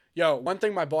Yo, one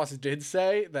thing my boss did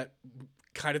say that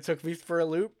kind of took me for a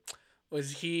loop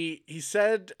was he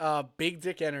said big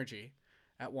dick energy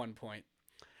at one point.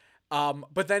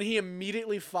 But then he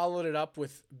immediately followed it up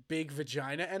with big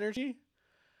vagina energy.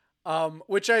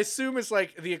 Which I assume is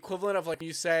like the equivalent of like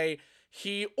you say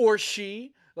he or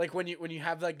she, like when you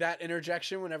have like that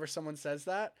interjection whenever someone says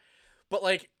that. But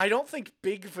like I don't think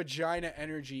big vagina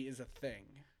energy is a thing.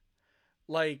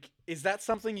 Like, is that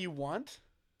something you want?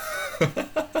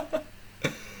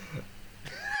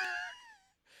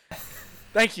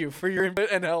 Thank you for your input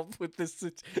and help with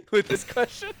this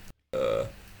question. Uh,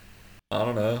 I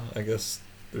don't know. I guess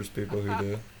there's people who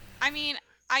do. I mean,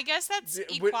 I guess that's What's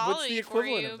the equality for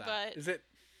equivalent you, of that? but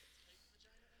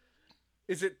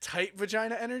Is it tight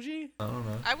vagina energy? I don't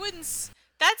know. I wouldn't.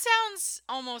 That sounds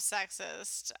almost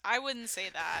sexist. I wouldn't say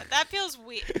that. That feels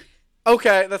weird.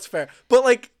 Okay, that's fair. But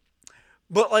like,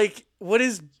 what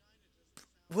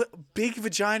big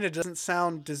vagina doesn't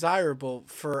sound desirable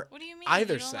for What do you mean?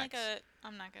 either You don't sex. like a?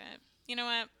 I'm not gonna. You know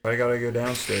what? I gotta go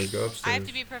downstairs. Go upstairs. I have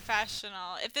to be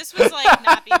professional. If this was like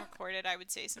not being recorded, I would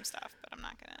say some stuff, but I'm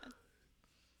not gonna.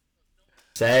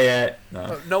 Say it. No.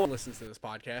 Oh, no one listens to this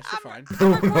podcast. You're fine. I'm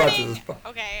Watches recording. this po-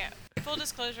 Okay, full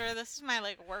disclosure. This is my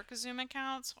like work Zoom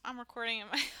account. So I'm recording in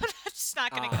my. I'm just not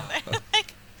gonna go there.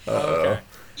 Like, Uh-oh.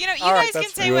 you know, you All right, guys can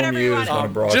that's say fair. whatever you We'll use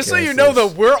want. one. Just so you broadcast know,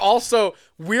 this. though,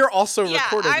 we're also Yeah,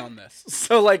 recording I'm- on this.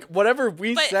 So like, whatever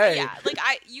we But say, yeah, like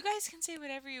you guys can say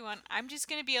whatever you want. I'm just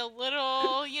gonna be a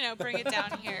little, bring it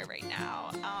down here right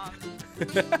now.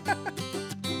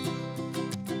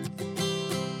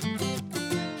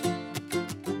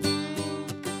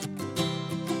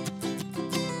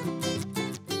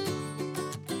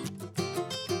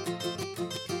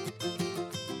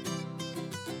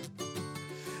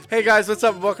 Hey guys, what's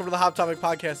up? Welcome to the Hot Topic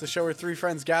Podcast, the show where three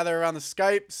friends gather around the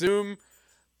Skype, Zoom,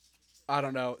 I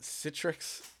don't know,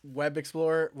 Citrix, Web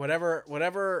Explorer,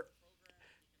 whatever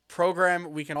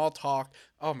program we can all talk.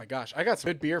 Oh my gosh, I got some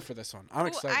good beer for this one. I'm Oh,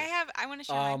 excited. I want to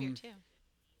share my beer too.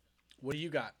 What do you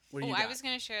got? What do you Oh, got? I was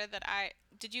gonna share that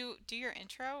did you do your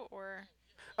intro or?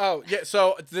 Oh yeah,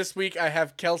 so this week I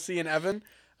have Kelsey and Evan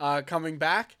coming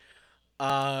back. We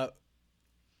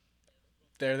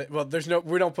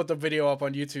don't put the video up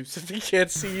on YouTube, so they can't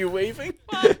see you waving.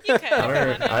 Well, you could.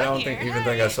 I don't even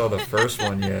think I saw the first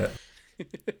one yet.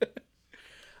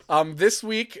 This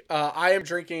week I am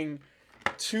drinking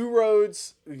Two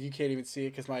Roads. You can't even see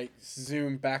it because my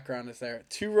Zoom background is there.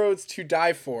 Two Roads to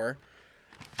Die For.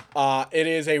 It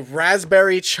is a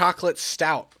raspberry chocolate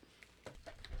stout,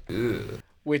 Ugh.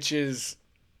 which is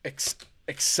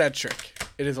eccentric.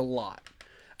 It is a lot.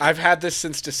 I've had this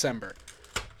since December.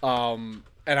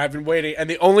 And I've been waiting. And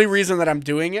the only reason that I'm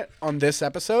doing it on this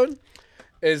episode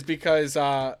is because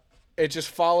it just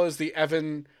follows the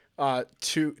Evan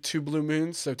two Blue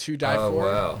Moons, so two Die Oh For.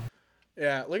 wow.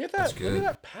 Yeah, look at that. That's Look good. at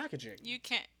that packaging. You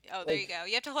can't. Oh, there you go.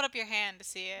 You have to hold up your hand to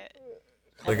see it.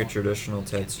 Like a traditional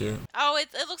tattoo. Oh, it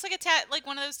looks like like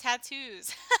one of those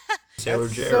tattoos. Sailor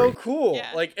That's Jerry. so cool.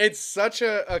 Yeah. Like, it's such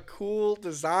a cool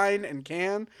design and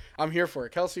can. I'm here for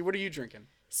it. Kelsey, what are you drinking?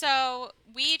 So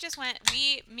we just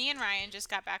me and Ryan just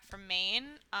got back from Maine,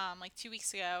 like 2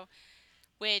 weeks ago,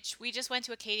 which we just went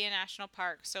to Acadia National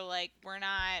Park. So like we're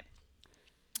not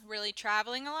really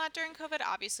traveling a lot during COVID.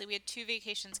 Obviously, we had 2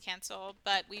 vacations canceled,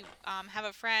 but we have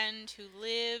a friend who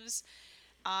lives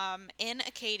in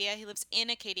Acadia. He lives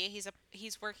in Acadia.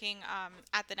 He's working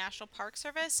at the National Park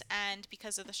Service, and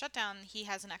because of the shutdown, he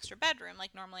has an extra bedroom.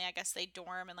 Like normally, I guess they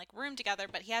dorm and like room together,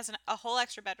 but he has a whole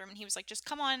extra bedroom. And he was like, "Just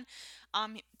come on."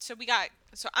 So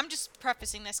I'm just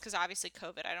prefacing this because obviously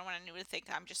COVID. I don't want anyone to think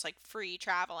I'm just like free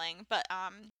traveling, but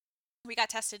we got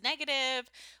tested negative.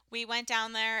 We went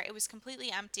down there. It was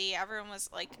completely empty. Everyone was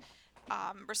like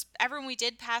everyone we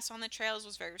did pass on the trails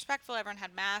was very respectful. Everyone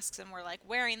had masks and were like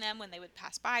wearing them when they would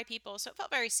pass by people, so it felt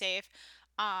very safe.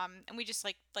 And we just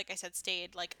like I said,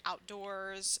 stayed like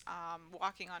outdoors,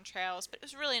 walking on trails, but it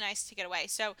was really nice to get away.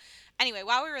 So anyway,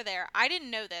 while we were there, I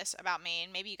didn't know this about Maine.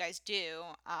 Maybe you guys do,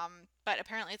 but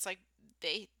apparently it's like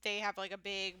they have like a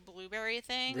big blueberry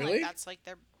thing. Really? Like that's like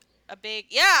their a big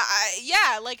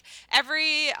yeah. Like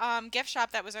every gift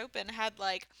shop that was open had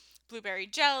like blueberry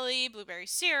jelly, blueberry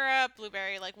syrup,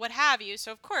 blueberry like what have you.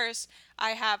 So of course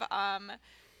I have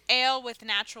ale with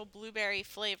natural blueberry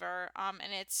flavor,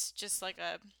 and it's just like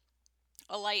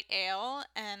a light ale,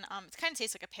 and it kind of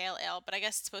tastes like a pale ale, but I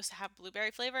guess it's supposed to have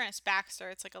blueberry flavor, and it's Baxter.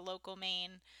 It's like a local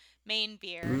Maine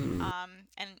beer. Ooh.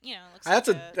 And it looks That's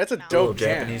like a mountain dope Little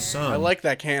can. Japanese sun. I like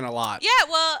that can a lot. Yeah,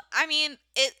 well, I mean,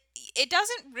 it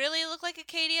doesn't really look like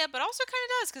Acadia, but also kind of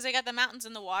does because they got the mountains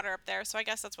and the water up there. So I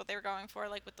guess that's what they were going for,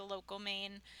 like with the local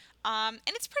Maine And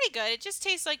it's pretty good. It just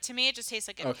tastes like, to me, it just tastes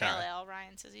like a Okay. pale ale.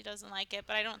 Ryan says he doesn't like it,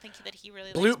 but I don't think that he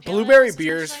really Blue likes pale blueberry ales as much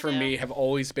beers as I for do. me have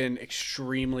always been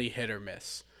extremely hit or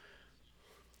miss.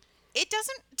 It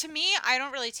doesn't, to me, I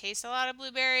don't really taste a lot of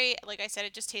blueberry. Like I said,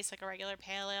 it just tastes like a regular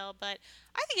pale ale, but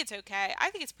I think it's okay. I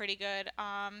think it's pretty good.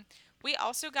 We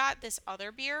also got this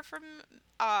other beer from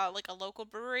like a local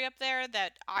brewery up there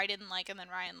that I didn't like, and then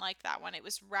Ryan liked that one. It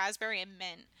was raspberry and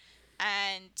mint.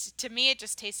 And to me, it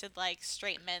just tasted like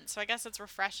straight mint. So I guess it's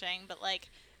refreshing, but like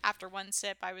after one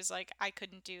sip, I was like, I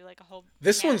couldn't do like a whole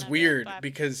This can one's of it. weird But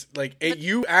because like but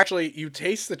you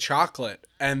taste the chocolate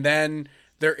and then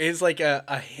there is like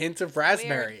a hint of weird.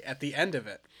 raspberry at the end of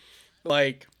it.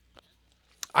 Like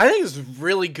I think it's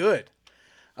really good.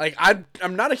 Like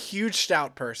I'm not a huge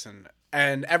stout person,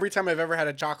 and every time I've ever had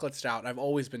a chocolate stout, I've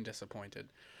always been disappointed.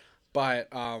 But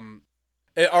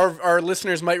our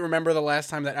listeners might remember the last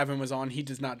time that Evan was on. He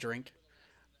does not drink.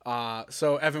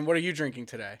 So Evan, what are you drinking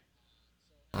today?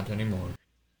 Not anymore.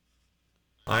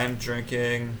 I'm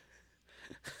drinking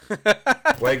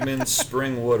Wegmans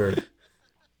Spring Water.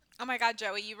 Oh my God,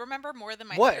 Joey, you remember more than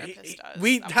my What? therapist does.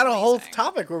 We That was had a whole amazing.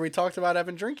 topic where we talked about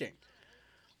Evan drinking.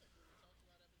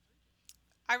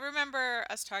 I remember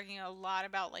us talking a lot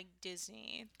about like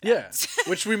Disney. Yeah,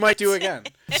 which we might do again.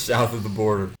 South of the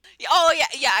border. Oh yeah,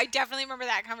 yeah. I definitely remember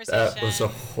that conversation. That was a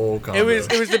whole combo. It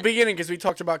was the beginning because we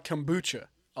talked about kombucha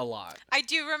a lot. I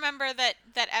do remember that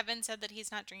Evan said that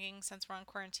he's not drinking since we're on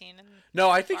quarantine. And No,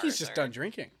 I think he's bars just are- done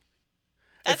drinking.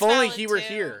 That's If only valid, he were too.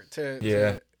 here to.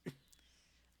 Yeah.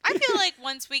 I feel like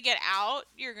once we get out,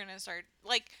 you're gonna start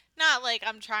like not like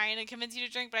I'm trying to convince you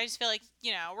to drink, but I just feel like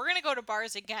we're gonna go to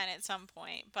bars again at some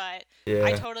point. But Yeah,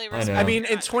 I totally I respect. know. I mean,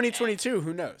 you're in not drinking. 2022,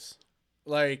 who knows?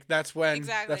 Like that's when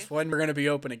Exactly. that's when we're gonna be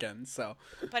open again. So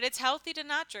But it's healthy to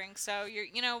not drink. So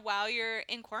while you're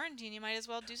in quarantine, you might as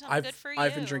well do something good for you.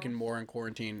 I've been drinking more in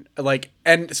quarantine, like,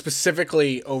 and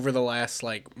specifically over the last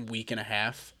like week and a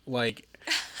half. Like,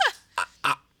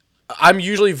 I'm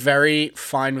usually very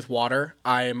fine with water.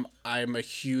 I'm a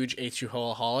huge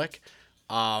H2O-holic.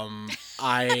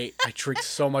 I drink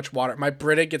so much water. My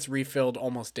Brita gets refilled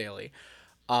almost daily.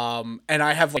 And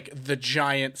I have like the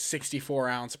giant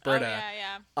 64-ounce Oh Brita.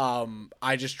 yeah, yeah.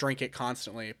 I just drink it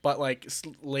constantly. But like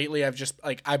lately, I've just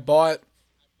like I bought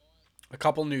a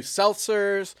couple new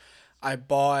seltzers. I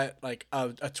bought like a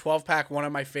 12-pack. One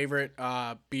of my favorite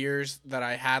beers that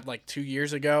I had like 2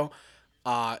 years ago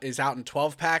is out in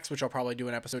 12 packs, which I'll probably do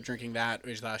an episode drinking. That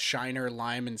is Shiner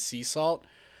Lime and Sea Salt,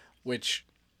 which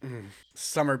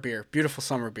summer beer, beautiful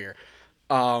summer beer.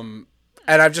 And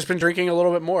I've just been drinking a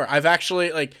little bit more. I have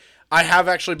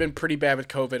actually been pretty bad with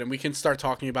COVID, and we can start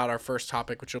talking about our first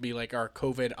topic, which will be like our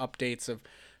COVID updates of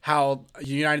how the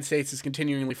United States is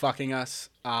continually fucking us,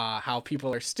 how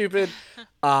people are stupid,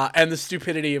 and the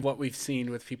stupidity of what we've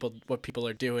seen with people, what people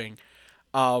are doing.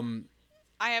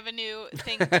 I have a new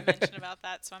thing to mention about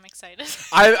that, so I'm excited.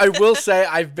 I will say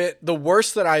the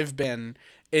worst that I've been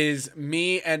is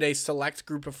me and a select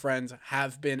group of friends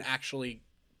have been actually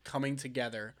coming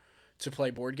together to play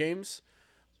board games.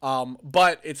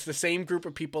 But it's the same group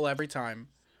of people every time.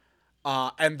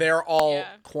 And they're all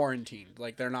Yeah. quarantined.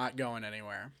 Like they're not going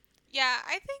anywhere. Yeah,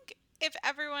 I think if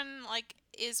everyone like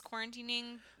is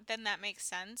quarantining, then that makes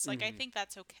sense. Like I Mhm. think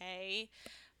that's okay.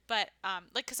 But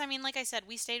like cuz I mean like I said,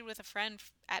 we stayed with a friend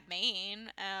at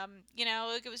Maine.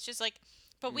 Like it was just like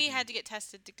but we Mhm. had to get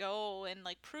tested to go and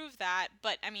like prove that.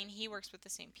 But I mean, he works with the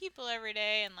same people every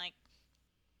day and like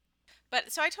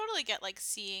but so I totally get like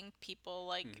seeing people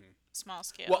like small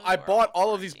scale. Well, I who are bought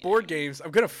all of these board quarantining. games.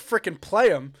 I'm going to freaking play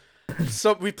them.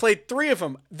 So we played 3 of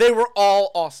them. They were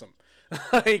all awesome.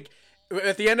 Like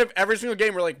at the end of every single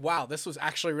game, we're like, wow, this was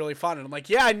actually really fun. And I'm like,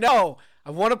 yeah, I know.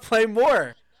 I want to play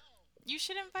more. You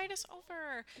should invite us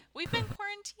over. We've been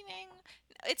quarantining.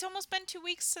 It's almost been 2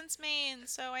 weeks since Maine,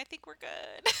 so I think we're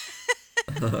good.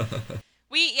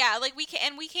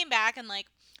 We came back and like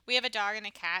we have a dog and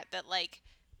a cat that like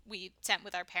we sent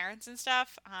with our parents and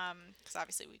stuff. Because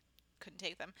obviously we couldn't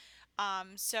take them.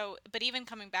 But even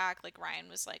coming back, like Ryan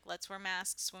was like, let's wear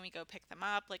masks when we go pick them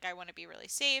up. Like I want to be really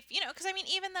safe, because I mean,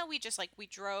 even though we just like we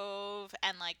drove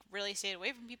and like really stayed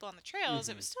away from people on the trails,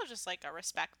 it was still just like a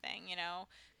respect thing,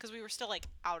 because we were still like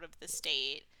out of the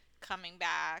state coming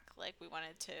back. Like we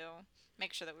wanted to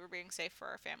make sure that we were being safe for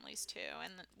our families too,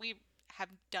 and we have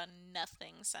done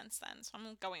nothing since then. So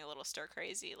I'm going a little stir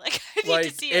crazy. Like I need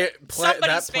to see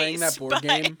somebody's playing face, that board but-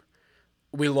 game,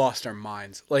 we lost our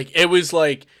minds.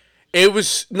 It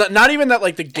was not even that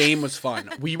like the game was fun.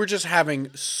 We were just having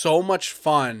so much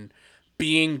fun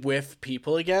being with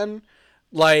people again.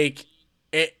 Like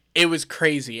it was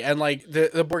crazy. And like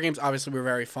the board games obviously were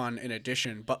very fun in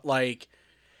addition, but like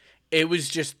it was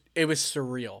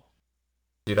surreal.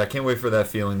 Dude, I can't wait for that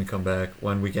feeling to come back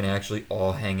when we can actually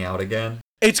all hang out again.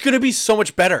 It's gonna be so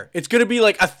much better. It's gonna be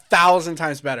like 1,000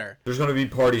 times better. There's gonna be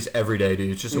parties every day,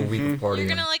 dude. It's just a week of partying. You're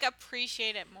gonna like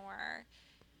appreciate it more.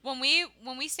 When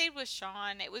we stayed with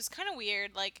Sean, it was kind of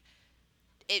weird, like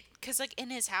it, because like in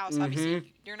his house,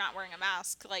 obviously you're not wearing a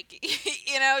mask, like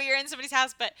you're in somebody's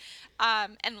house, but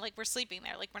and like we're sleeping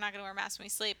there, like we're not gonna wear masks when we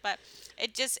sleep, but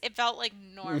it felt like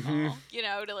normal,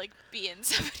 to like be in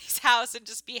somebody's house and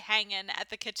just be hanging at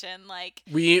the kitchen, like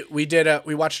we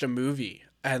watched a movie,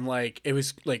 and like it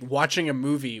was like watching a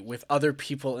movie with other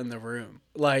people in the room,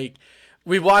 like.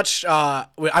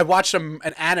 I watched an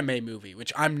anime movie,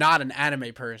 which I'm not an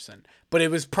anime person, but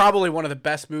it was probably one of the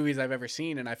best movies I've ever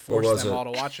seen, and I forced them all to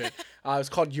watch it. It was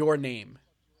called Your Name.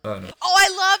 Oh, no. Oh,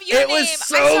 I love Your Name. It was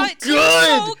so I saw it too.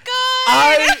 good. So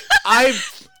good.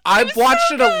 I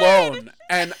watched it alone,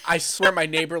 and I swear my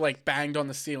neighbor like banged on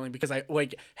the ceiling because I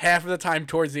like half of the time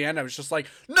towards the end I was just like,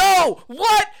 no,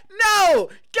 what, no,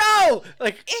 go,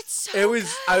 like it's so it was.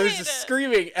 good. I was just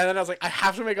screaming, and then I was like, I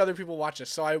have to make other people watch this,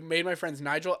 so I made my friends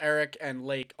Nigel, Eric, and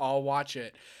Lake all watch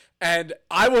it, and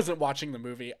I wasn't watching the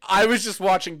movie. I was just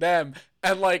watching them,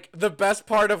 and like the best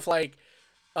part of like.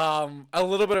 A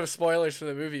little bit of spoilers for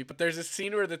the movie, but there's a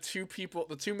scene where the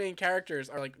two main characters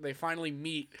are like they finally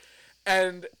meet,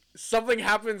 and something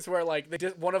happens where like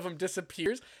one of them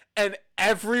disappears, and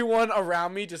everyone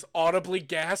around me just audibly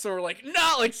gasps and were like,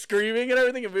 no, like screaming and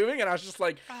everything and moving, and I was just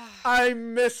like, I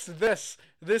miss this.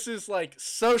 This is like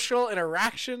social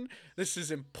interaction. This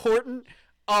is important.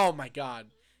 Oh my god.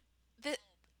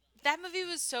 That movie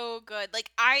was so good.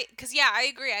 Like, I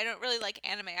agree. I don't really like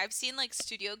anime. I've seen, like,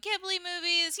 Studio Ghibli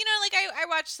movies. Like, I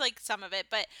watched, like, some of it.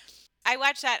 But I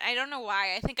watched that. I don't know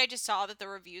why. I think I just saw that the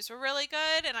reviews were really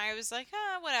good. And I was like,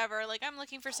 whatever. Like, I'm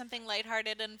looking for something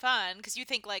lighthearted and fun. Because you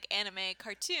think, like, anime,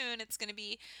 cartoon, it's going to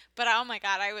be. But, oh, my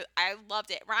God, I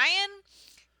loved it. Ryan,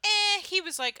 he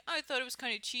was like, I thought it was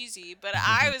kind of cheesy. But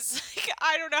I was like,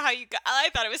 I don't know how you got.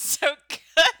 I thought it was so good.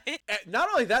 Not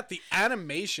only that, the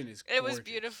animation is gorgeous. It was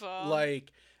beautiful.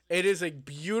 Like, it is a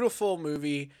beautiful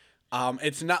movie.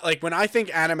 It's not like when I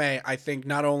think anime, I think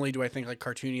not only do I think like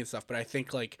cartoony and stuff, but I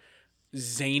think like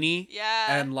zany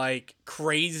and like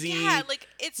crazy. Yeah, like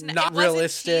not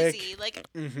realistic. Cheesy. Like,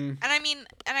 and I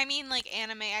mean like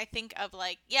anime. I think of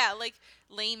like like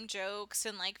lame jokes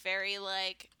and like very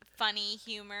like funny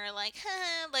humor, like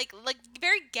like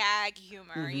very gag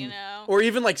humor, or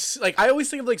even like I always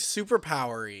think of like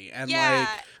superpowery and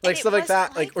like stuff like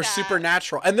that, like or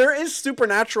supernatural, and there is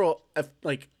supernatural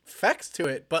like effects to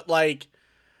it, but like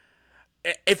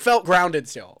it felt grounded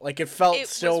still, like it felt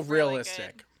still realistic.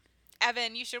 Really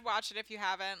Evan, you should watch it if you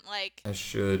haven't. Like, I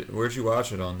should. Where'd you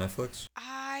watch it, on Netflix?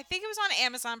 I think it was on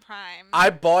Amazon Prime.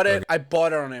 I bought it. I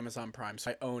bought it on Amazon Prime,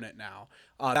 so I own it now.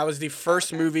 That was the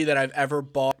first movie that I've ever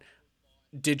bought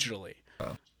digitally.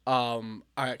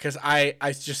 Because I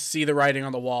just see the writing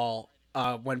on the wall.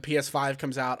 When PS5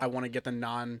 comes out, I want to get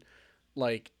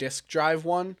the disc drive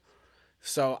one.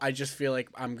 So I just feel like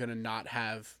I'm gonna not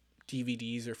have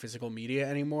DVDs or physical media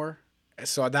anymore.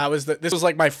 So this was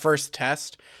like my first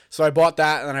test. So I bought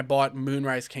that, and then I bought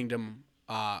Moonrise Kingdom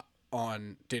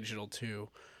on digital too.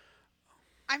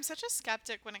 I'm such a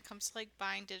skeptic when it comes to like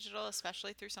buying digital,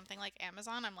 especially through something like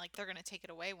Amazon. I'm like, they're gonna take it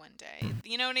away one day.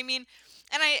 You know what I mean?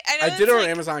 And I did it on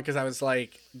Amazon because I was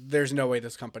like, there's no way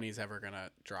this company's ever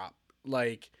gonna drop.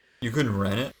 Like, you couldn't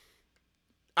rent it?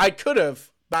 I could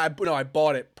have, but I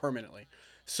bought it permanently.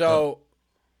 So.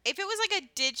 If it was like a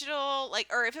digital,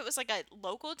 or if it was like a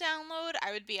local download,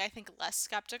 I would be, I think, less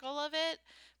skeptical of it.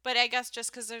 But I guess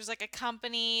just because there's like a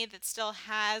company that still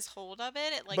has hold of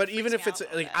it, it like. But even if it's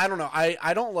like, I don't know,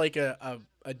 I don't like a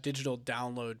digital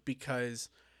download because,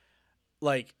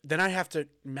 like, then I have to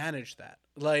manage that.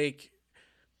 Like.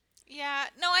 Yeah,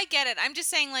 no, I get it. I'm just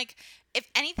saying, like, if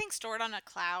anything's stored on a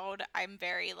cloud, I'm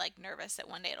very, like, nervous that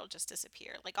one day it'll just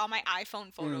disappear. Like, all my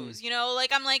iPhone photos,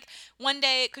 like, I'm like, one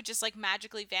day it could just, like,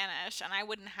 magically vanish, and I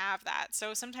wouldn't have that.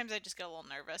 So sometimes I just get a little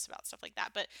nervous about stuff like that.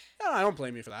 But no, I don't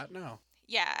blame you for that, no.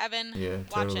 Yeah, Evan,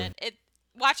 watch totally. it.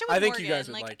 Watch it with I think Morgan. you guys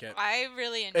would like it. I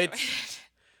really enjoyed it.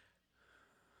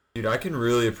 Dude, I can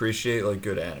really appreciate, like,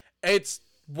 good anime. It's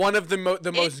one of the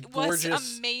most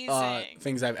gorgeous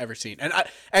things I've ever seen,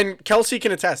 and Kelsey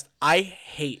can attest. I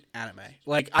hate anime.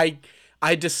 Like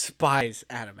I despise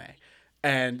anime,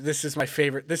 and this is my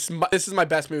favorite. This is my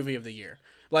best movie of the year.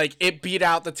 Like, it beat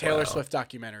out the Taylor Swift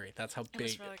documentary. That's how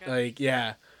big. Really good. Like,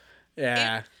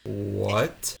 yeah.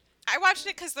 What? I watched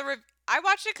it because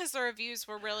the reviews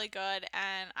were really good,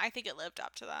 and I think it lived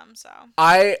up to them. So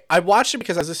I watched it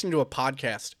because I was listening to a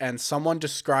podcast, and someone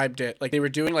described it like they were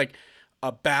doing like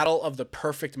a battle of the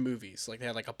perfect movies. Like they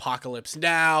had like Apocalypse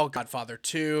Now, Godfather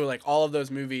 2, like all of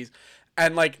those movies.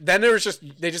 And like then there was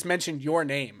they just mentioned your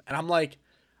name and I'm like,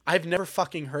 I've never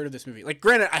fucking heard of this movie. Like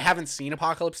granted, I haven't seen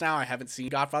Apocalypse Now, I haven't seen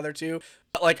Godfather 2,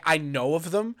 but like I know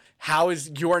of them. How is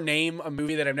Your Name a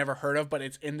movie that I've never heard of, but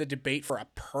it's in the debate for a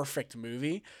perfect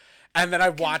movie? And then I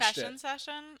watched Confession it.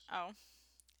 Session. Oh,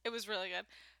 it was really good.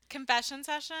 Confession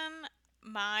Session.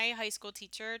 My high school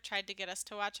teacher tried to get us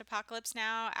to watch Apocalypse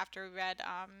Now after we read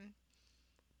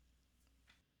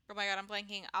oh my god, I'm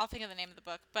blanking. I'll think of the name of the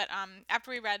book. But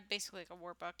after we read basically like a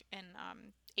war book in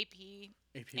AP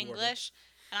AP English,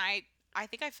 and I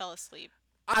think I fell asleep.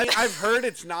 I've heard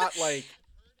it's not like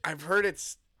I've heard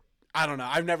it's I don't know.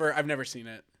 I've never seen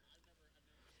it.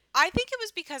 I think it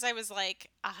was because I was like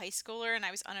a high schooler and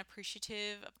I was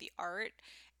unappreciative of the art.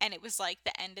 And it was like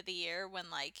the end of the year when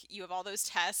like you have all those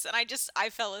tests, and I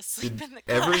fell asleep in the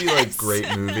class. Every like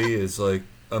great movie is like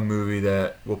a movie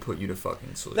that will put you to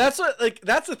fucking sleep. That's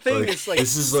the thing. Like, It's like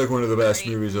this is like one of the best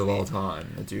Great movies of all movie.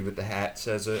 time. The dude with the hat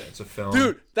says it. It's a film.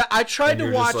 dude, that I tried And to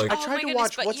you're just watch. like- I Oh tried my to goodness,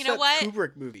 watch. but What's you know that what?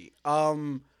 Kubrick movie?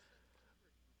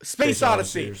 Space Odyssey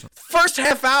Odyssey. or something. First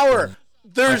half hour.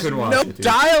 There's couldn't watch no it, dude.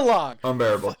 dialogue.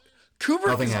 Unbearable. Kubrick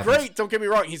Nothing is happens. great. Don't get me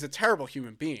wrong. He's a terrible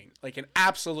human being, like an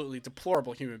absolutely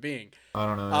deplorable human being. I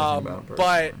don't know anything about him But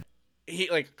personally. he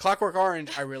like Clockwork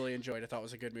Orange. I really enjoyed. I thought it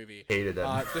was a good movie. Hated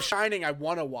that. The Shining. I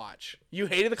want to watch. You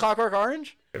hated the Clockwork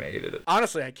Orange? I hated it.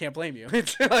 Honestly, I can't blame you.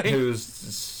 It's like It was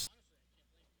just,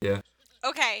 yeah.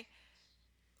 Okay.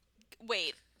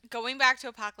 Wait. Going back to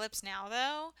Apocalypse Now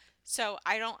though. So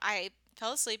I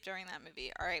fell asleep during that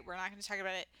movie. All right, we're not going to talk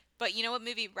about it. But you know what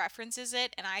movie references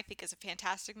it and I think is a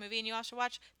fantastic movie and you all should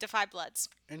watch? Defy Bloods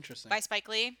interesting. by Spike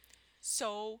Lee.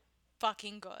 So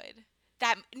fucking good.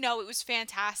 It was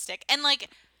fantastic. And like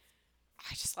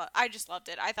I just loved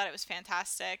it. I thought it was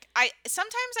fantastic.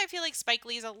 Sometimes I feel like Spike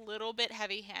Lee's a little bit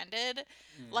heavy-handed.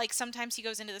 Like sometimes he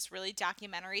goes into this really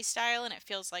documentary style and it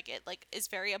feels like it like is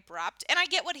very abrupt. And I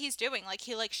get what he's doing. Like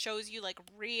he like shows you like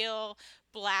real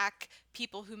black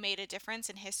people who made a difference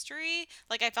in history.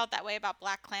 Like I felt that way about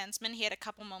Black Klansman. He had a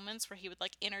couple moments where he would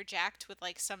like interject with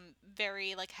like some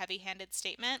very like heavy-handed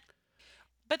statement.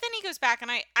 But then he goes back,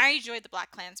 and I enjoyed the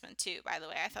Black Klansman too. By the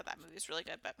way, I thought that movie was really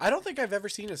good. But I don't think I've ever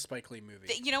seen a Spike Lee movie.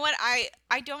 you know what?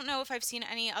 I don't know if I've seen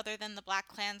any other than the Black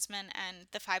Klansman and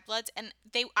the Five Bloods, and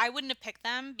I wouldn't have picked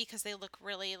them because they look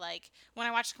really like when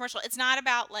I watch the commercial. It's not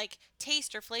about like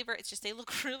taste or flavor. It's just they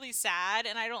look really sad,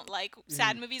 and I don't like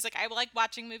sad movies. Like I like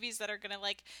watching movies that are gonna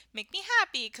like make me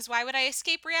happy. Because why would I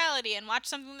escape reality and watch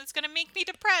something that's gonna make me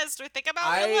depressed or think about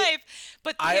my life?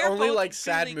 But I they're only both like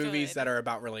sad really movies good. that are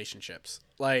about relationships.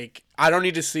 Like, I don't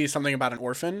need to see something about an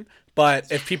orphan,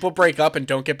 but if people break up and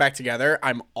don't get back together,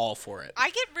 I'm all for it.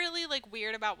 I get really like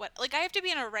weird about what like I have to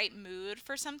be in a right mood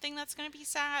for something that's gonna be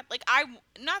sad. Like I'm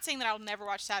not saying that I'll never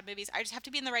watch sad movies. I just have to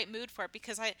be in the right mood for it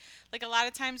because I like a lot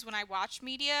of times when I watch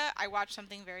media, I watch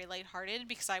something very lighthearted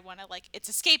because I want to like it's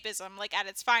escapism like at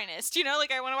its finest. You know,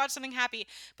 like I want to watch something happy.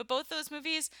 But both those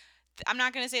movies. I'm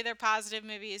not going to say they're positive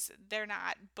movies. They're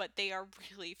not, but they are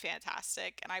really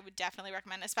fantastic. And I would definitely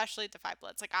recommend, especially Defy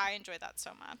Bloods. Like, I enjoy that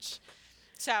so much.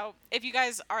 So, if you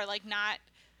guys are, like, not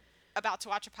about to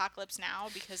watch Apocalypse Now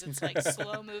because it's, like,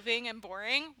 slow moving and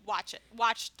boring, watch it.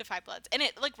 Watch Defy Bloods. And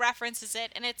it, like, references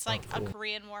it. And it's, like, cool. a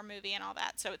Korean War movie and all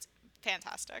that. So, it's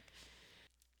fantastic.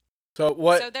 So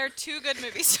what? So, there are two good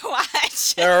movies to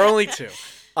watch. There are only two.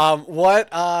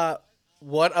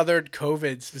 What other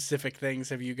COVID specific things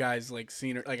have you guys like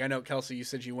seen? Or, like I know Kelsey, you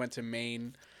said you went to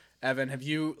Maine. Evan, have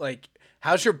you like?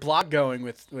 How's your blog going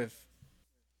with?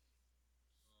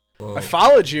 Well, I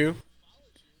followed you.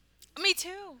 Me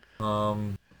too.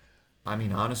 I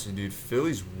mean, honestly, dude,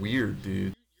 Philly's weird,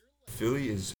 dude. Philly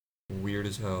is weird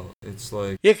as hell. It's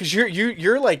like Yeah, cause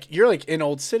you're like in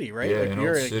Old City, right? yeah, like, in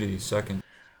you're Old like, City, second,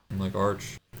 in like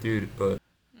Arch, dude. But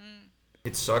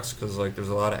it sucks because like there's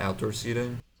a lot of outdoor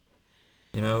seating,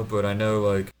 you know. But I know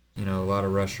like you know a lot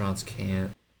of restaurants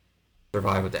can't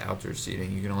survive with the outdoor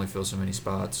seating. You can only fill so many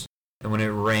spots, and when it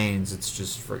rains, it's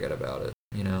just forget about it.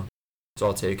 You know, it's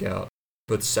all takeout.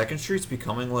 But Second Street's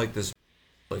becoming like this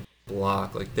like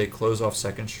block. Like they close off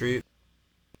Second Street,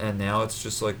 and now it's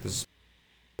just like this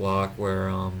block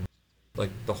where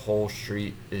like the whole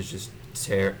street is just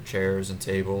chairs and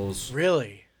tables.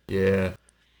 Really? Yeah,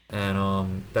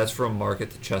 and that's from Market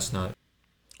to Chestnut.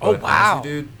 Oh, But wow.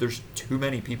 honestly, dude, there's too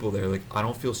many people there. Like I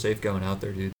don't feel safe going out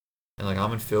there, dude. And like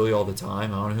I'm in Philly all the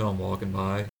time. I don't know who I'm walking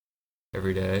by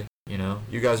every day. You know,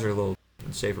 you guys are a little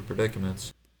in safer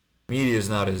predicaments. Media is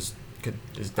not as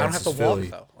dense I don't have to as Philly.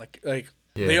 walk though. Like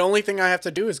Yeah. the only thing I have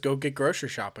to do is go get grocery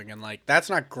shopping, and like that's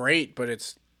not great, but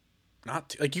it's not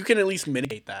to. Like, you can at least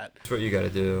mitigate that. That's what you got to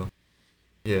do.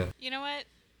 Yeah. You know what?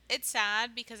 It's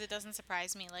sad because it doesn't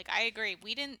surprise me. Like, I agree.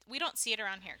 We don't see it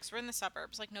around here because we're in the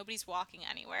suburbs. Like, nobody's walking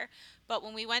anywhere. But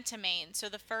when we went to Maine, so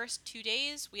the first 2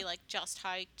 days we like just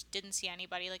hiked, didn't see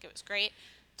anybody. Like, it was great.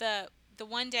 The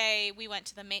one day we went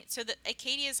to the Maine, so the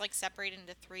Acadia is like separated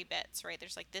into three bits, right?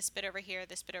 There's like this bit over here,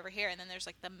 this bit over here, and then there's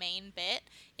like the main bit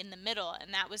in the middle,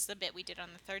 and that was the bit we did on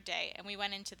the third day. And we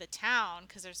went into the town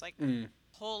because there's like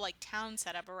whole like town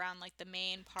set up around like the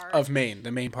main part Of Maine,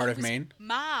 the main part it of was Maine.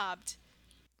 mobbed.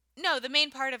 No, the main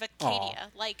part of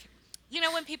Acadia. Like, you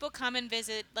know, when people come and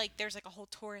visit, like, there's like a whole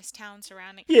tourist town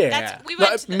surrounding. Yeah. We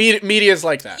went to the, Media's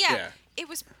like that. yeah, Yeah. it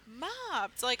was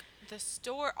mobbed. Like, the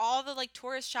store, all the like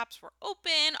tourist shops were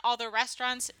open. All the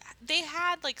restaurants, they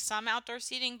had like some outdoor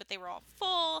seating, but they were all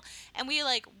full. And we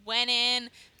like went in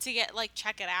to get like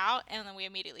check it out, and then we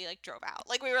immediately like drove out.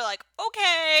 Like, we were like,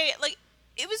 okay, like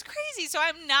it was crazy. So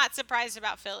I'm not surprised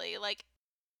about Philly. Like,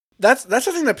 That's the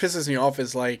thing that pisses me off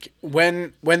is like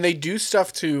when they do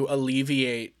stuff to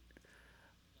alleviate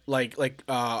like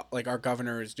our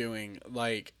governor is doing,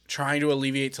 like trying to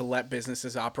alleviate to let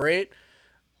businesses operate,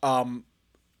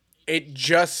 it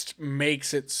just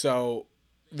makes it so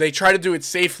they try to do it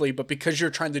safely, but because you're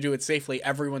trying to do it safely,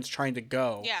 everyone's trying to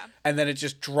go. Yeah. And then it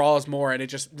just draws more, and it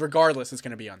just, regardless, it's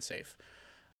going to be unsafe.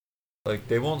 Like,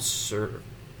 they won't serve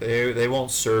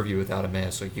you without a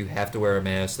mask. Like, you have to wear a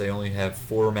mask. They only have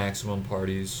 4 maximum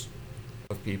parties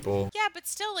of people. yeah, but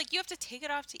still, like, you have to take it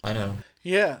off to eat. I know.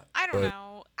 Yeah. I don't But-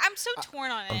 know. I'm so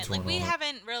torn on I'm it. torn Like, we on it.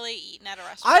 haven't really eaten at a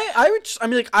restaurant. I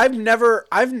mean, like,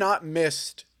 I've not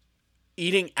missed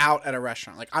eating out at a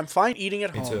restaurant. Like, I'm fine eating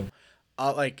at Me home. too.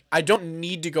 Like, I don't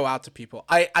need to go out to people.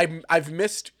 I've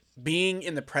missed being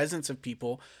in the presence of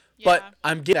people, but Yeah.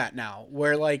 I'm getting at now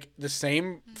where like the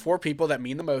same 4 people that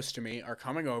mean the most to me are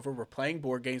coming over. We're playing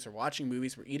board games, we're watching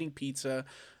movies, we're eating pizza,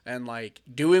 and like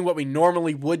doing what we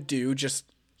normally would do, just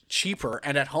cheaper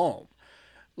and at home.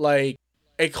 Like,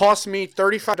 it cost me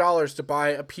 $35 to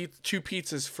buy 2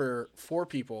 pizzas for 4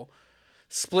 people.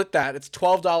 Split that, it's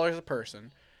 $12 a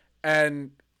person,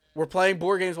 and we're playing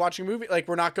board games, watching movies. Like,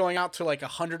 we're not going out to like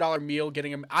 $100 meal,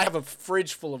 getting them. I have a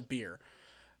fridge full of beer.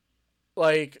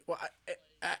 Like,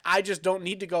 I just don't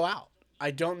need to go out.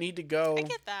 I don't need to go. I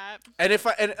get that. And if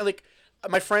and like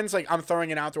my friends, like, I'm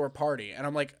throwing an outdoor party, and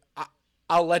I'm like,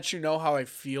 I'll let you know how I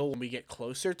feel when we get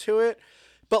closer to it.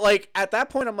 But like at that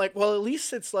point, I'm like, well, at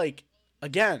least it's like,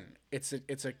 again, it's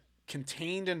a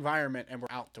contained environment, and we're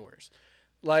outdoors.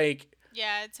 Like,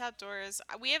 Yeah, it's outdoors.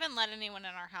 We haven't let anyone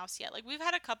in our house yet. Like, we've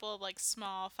had a couple of like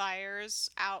small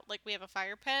fires out. Like, we have a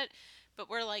fire pit, but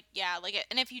we're like, yeah, like,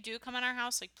 and if you do come in our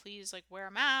house, like, please, like, wear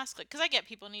a mask. Like, because I get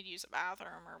people need to use a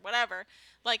bathroom or whatever.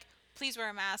 Like, please wear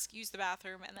a mask, use the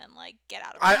bathroom, and then like get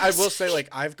out of. I house. will say, like,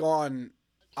 I've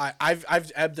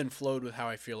ebbed and flowed with how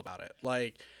I feel about it.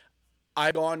 Like,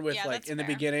 I've gone with Yeah, like that's in the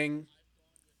fair. beginning,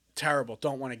 terrible,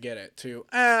 don't want to get it, to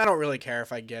I don't really care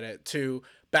if I get it, to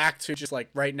back to just like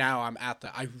right now I'm at the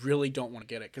I really don't want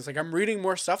to get it, because like I'm reading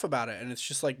more stuff about it, and it's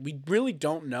just like we really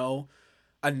don't know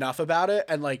enough about it.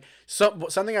 And like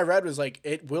something I read was like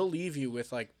it will leave you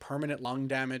with like permanent lung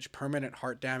damage, permanent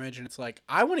heart damage, and it's like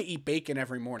I want to eat bacon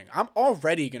every morning. I'm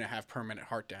already gonna have permanent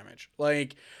heart damage.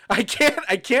 Like I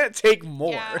can't take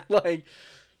more. Yeah. Like,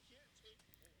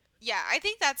 Yeah, I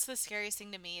think that's the scariest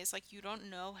thing to me is like you don't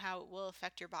know how it will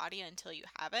affect your body until you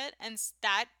have it. And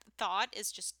that thought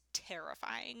is just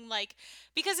terrifying. Like,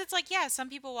 because it's like, yeah, some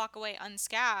people walk away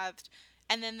unscathed.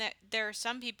 And then there are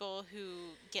some people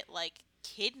who get like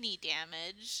kidney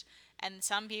damage, and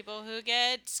some people who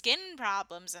get skin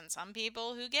problems, and some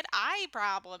people who get eye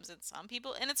problems, and some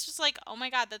people, and it's just like, oh my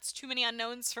God, that's too many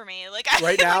unknowns for me. Like,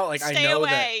 right now, like I stay know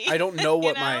away, that I don't know you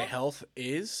what my know? health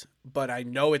is, but I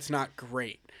know it's not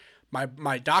great.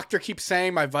 My doctor keeps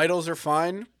saying my vitals are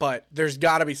fine, but there's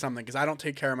got to be something, because I don't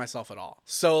take care of myself at all.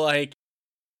 So like,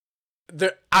 if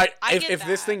get this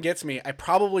that. thing gets me, I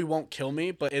probably won't kill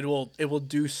me, but it will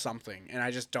do something, and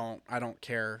I don't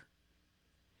care.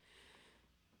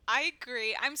 I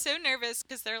agree. I'm so nervous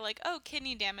because they're like, oh,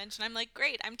 kidney damage. And I'm like,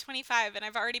 great, I'm 25 and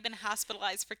I've already been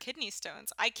hospitalized for kidney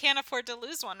stones. I can't afford to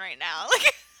lose one right now.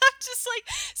 Like, I'm just like,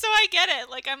 so I get it.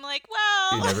 Like, I'm like,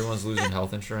 Dude, well. everyone's losing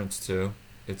health insurance too.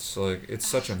 It's like, it's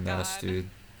such a mess, God. dude.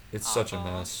 It's such a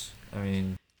Awful. mess. I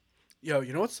mean, Yo,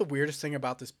 you know what's the weirdest thing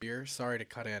about this beer? Sorry to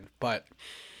cut in, but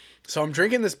so I'm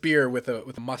drinking this beer with a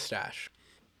mustache,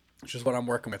 which is what I'm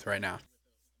working with right now.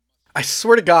 I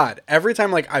swear to God, every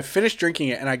time like I finish drinking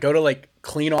it and I go to like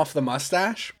clean off the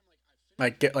mustache,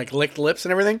 like get like licked lips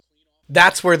and everything,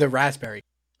 that's where the raspberry.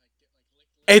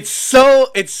 It's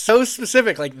so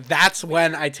specific. Like that's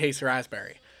when I taste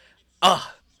raspberry. Ugh,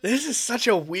 This is such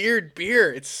a weird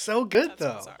beer. It's so good That's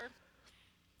though. bizarre.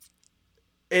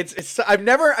 It's I've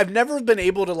never been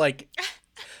able to like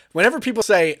whenever people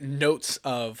say notes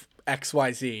of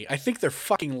XYZ, I think they're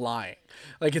fucking lying.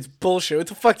 Like it's bullshit. What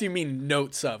the fuck do you mean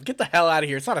notes of? Get the hell out of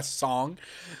here. It's not a song.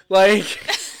 Like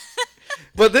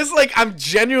but this like I'm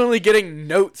genuinely getting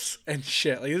notes and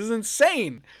shit. Like this is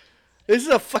insane. This is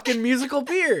a fucking musical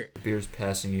beer. Beer's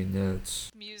passing you notes.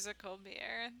 Musical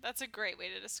beer. That's a great way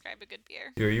to describe a good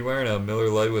beer. Dude, are you wearing a Miller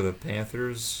Lite with a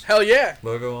Panthers Hell yeah.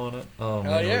 logo on it? Oh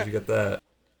Hell man, yeah. where'd you get that?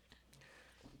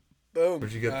 Boom.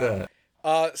 Where'd you get that?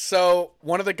 So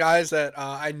one of the guys that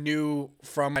I knew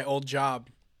from my old job,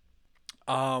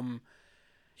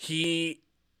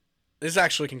 this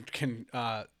actually can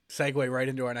segue right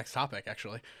into our next topic.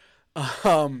 Actually,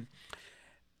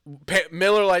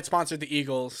 Miller Lite sponsored the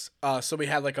Eagles, so we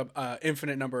had like a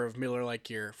infinite number of Miller Lite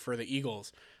gear for the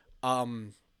Eagles.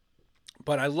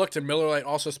 But I looked, and Miller Lite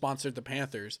also sponsored the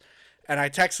Panthers. And I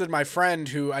texted my friend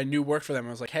who I knew worked for them.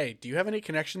 I was like, "Hey, do you have any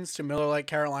connections to Miller Lite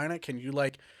Carolina? Can you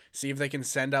like see if they can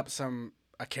send up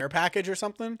a care package or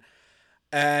something?"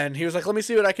 And he was like, "Let me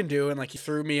see what I can do." And like he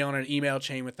threw me on an email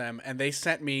chain with them, and they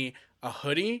sent me a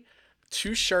hoodie,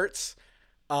 2 shirts,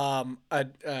 a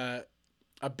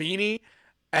beanie,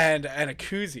 and a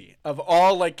koozie of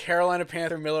all like Carolina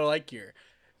Panther Miller Lite gear.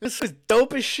 This was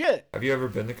dope as shit. Have you ever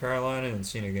been to Carolina and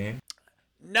seen a game?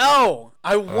 No,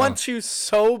 I want to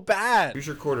so bad. Who's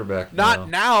your quarterback? Not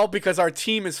now because our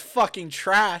team is fucking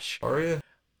trash. Are you?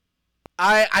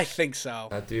 I think so.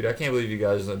 Dude, I can't believe you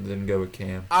guys didn't go with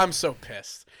Cam. I'm so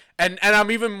pissed. And I'm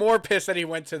even more pissed that he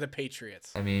went to the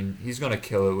Patriots. I mean, he's going to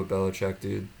kill it with Belichick,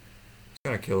 dude. He's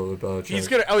going to kill it with Belichick. He's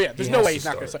going to... Oh, yeah. There's He no has way to he's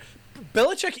not going to start. start.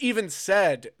 Belichick even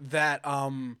said that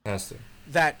Has to.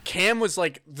 that Cam was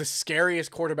like the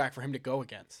scariest quarterback for him to go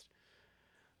against.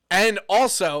 And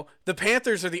also, the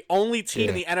Panthers are the only team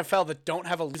in the NFL that don't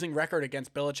have a losing record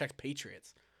against Belichick's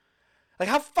Patriots. Like,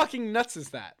 how fucking nuts is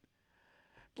that?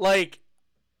 Like,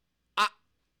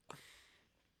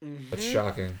 That's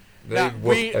shocking. They Now,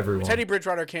 whooped everyone. Teddy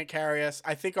Bridgewater can't carry us.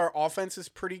 I think our offense is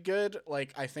pretty good.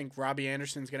 Like, I think Robbie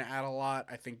Anderson's going to add a lot.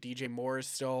 I think DJ Moore is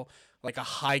still like a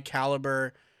high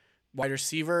caliber wide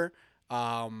receiver.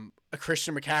 A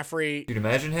Christian McCaffrey. Dude,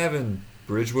 imagine having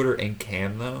Bridgewater and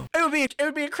Cam, though. It would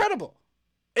be incredible.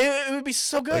 It would be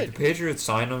so good. Like, the Patriots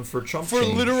signed him for chump For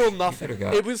change. literal You nothing. coulda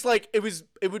got-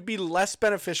 It would be less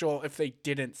beneficial if they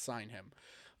didn't sign him.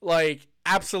 Like,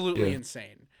 absolutely Yeah.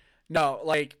 insane. No,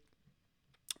 like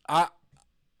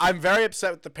I'm very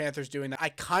upset with the Panthers doing that. I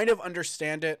kind of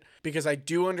understand it because I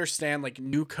do understand like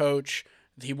new coach,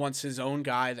 he wants his own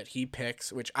guy that he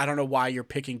picks, which I don't know why you're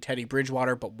picking Teddy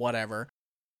Bridgewater, but whatever.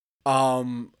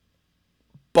 But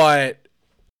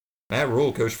Matt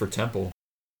Rule coached for Temple.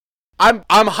 I'm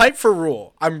hyped for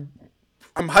Rule. I'm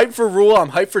hyped for Rule.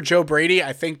 I'm hyped for Joe Brady.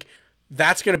 I think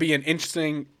that's going to be an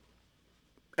interesting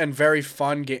and very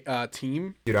fun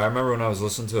team. Dude, I remember when I was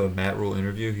listening to a Matt Rule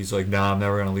interview, he's like, nah, I'm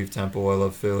never going to leave Temple. I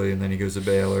love Philly. And then he goes to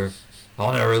Baylor.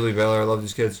 I'll never leave Baylor. I love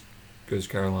these kids. Goes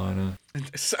to Carolina.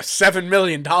 $7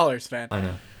 million, man. I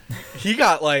know. He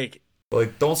got like...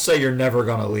 Like, don't say you're never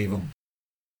going to leave him.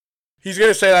 He's going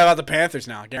to say that about the Panthers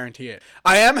now. I guarantee it.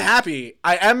 I am happy.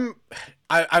 I'm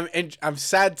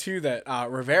sad, too, that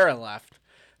Rivera left.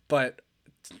 But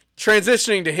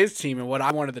transitioning to his team and what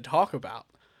I wanted to talk about.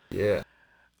 Yeah.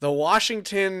 The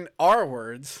Washington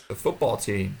R-words. The football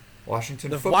team. Washington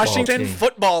The football Washington team.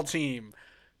 football team.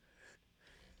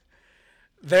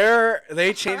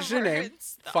 They changed their name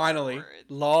R-words, the finally, R-words.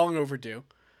 long overdue.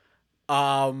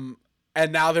 And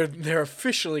now they're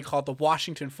officially called the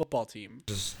Washington football team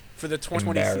Just for the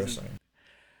 2020 season.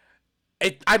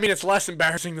 embarrassing. It's less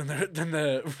embarrassing than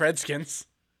the Redskins.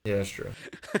 Yeah, that's true.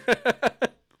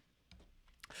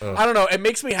 I don't know. It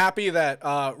makes me happy that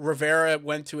Rivera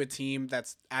went to a team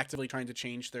that's actively trying to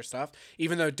change their stuff,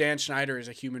 even though Dan Schneider is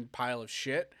a human pile of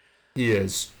shit. He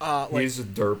is. Like, He's a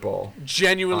dirtball.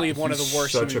 Genuinely one of the He's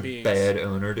worst such human a beings. bad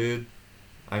owner, dude.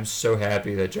 I'm so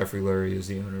happy that Jeffrey Lurie is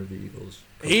the owner of the Eagles.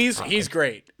 He's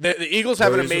great. The Eagles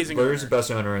have an amazing owner. Lurie's the best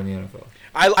owner in the NFL.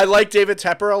 I like David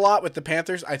Tepper a lot with the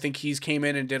Panthers. I think he's came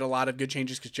in and did a lot of good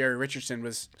changes because Jerry Richardson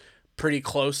was pretty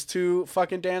close to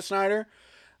fucking Dan Snyder.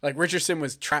 Like Richardson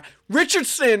was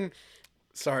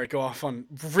sorry, go off on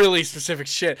really specific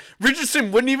shit.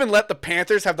 Richardson wouldn't even let the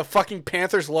Panthers have the fucking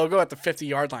Panthers logo at the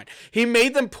 50-yard line. He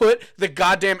made them put the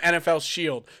goddamn NFL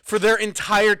shield for their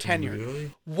entire tenure.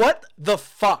 Really? What the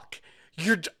fuck?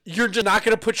 You're just not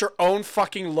going to put your own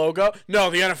fucking logo?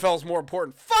 No, the NFL is more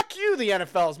important. Fuck you, the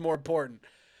NFL is more important.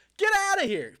 Get out of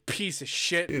here, piece of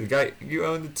shit. Dude, the guy, you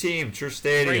own the team. It's your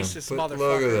stadium. Racist Put the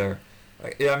logo motherfucker.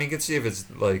 there. Yeah, I mean, you can see if it's,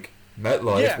 like,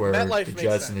 MetLife, Yeah, where MetLife the makes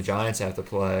Jets and the sense. Giants have to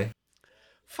play.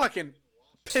 Fucking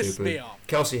pissed Stupid. me off.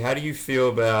 Kelsey, how do you feel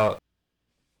about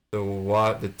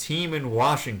the team in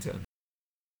Washington?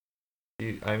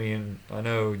 I mean, I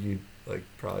know you like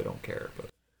probably don't care, but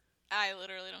I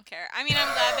literally don't care. I mean,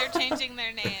 I'm glad they're changing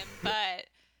their name, but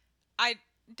I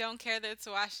don't care that it's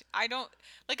I don't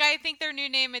like. I think their new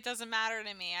name. It doesn't matter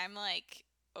to me. I'm like,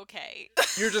 okay.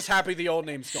 You're just happy the old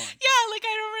name's gone. Yeah, like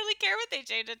I don't really care what they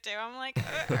change it to. I'm like,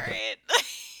 all right.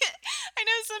 I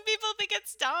know some people think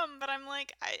it's dumb, but I'm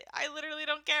like, I literally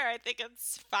don't care. I think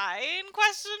it's fine?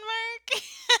 Question mark.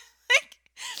 Like,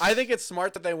 I think it's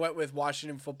smart that they went with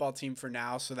Washington football team for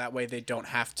now, so that way they don't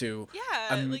have to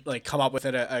yeah, like come up with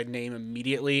a name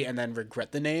immediately and then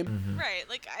regret the name. Mhm. right.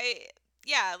 Like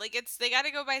yeah, like they got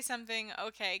to go by something.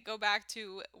 Okay, go back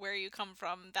to where you come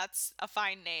from. That's a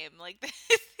fine name. Like,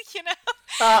 you know,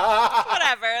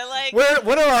 whatever. Like,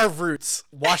 What are our roots?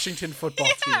 Washington football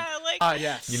team. yeah, like,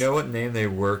 Yes. You know what name they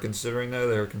were considering though?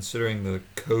 They were considering the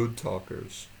Code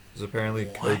Talkers. Because apparently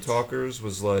Code What? Talkers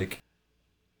was like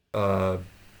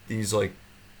these like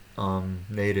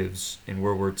natives in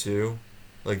World War II.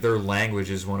 Like their language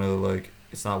is one of the like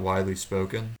it's not widely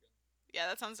spoken. yeah,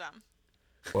 that sounds dumb.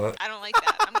 What? I don't like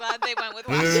that. I'm glad they went with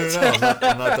No, no, Washington. no, no,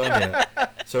 I'm not done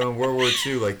yet. So in World War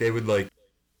II, like they would like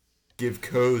give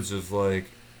codes of like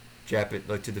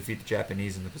like to defeat the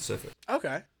Japanese in the Pacific.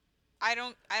 Okay. I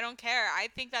don't care. I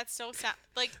think that's still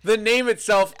like The name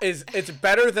itself it's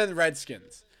better than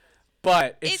Redskins,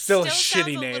 but it's it still a sounds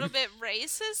shitty a name. little bit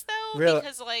racist though, Really?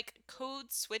 because like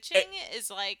code switching is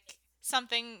like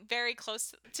something very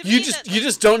close to You me. just that, you like,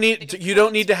 just don't makes me need think of you don't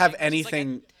code need to have switching, which is, like,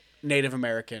 anything Native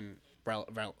American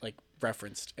like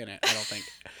referenced in it. I don't think.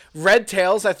 Red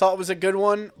Tails I thought was a good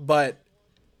one, but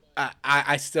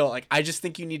I still like. I just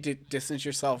think you need to distance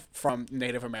yourself from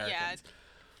Native Americans.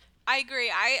 I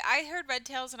agree. I heard Red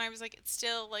Tails and I was like, it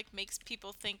still like makes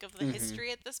people think of the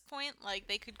history at this point. Like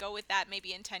they could go with that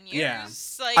maybe in 10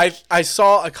 years. Yeah. Like I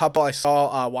saw a couple. I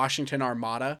saw Washington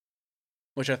Armada,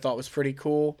 which I thought was pretty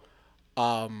cool.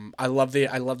 I love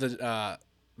the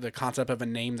concept of a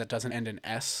name that doesn't end in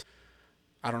S.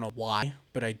 I don't know why,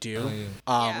 but I do. Oh, yeah.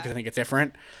 Yeah. Because I think it's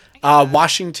different. I get that.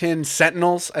 Washington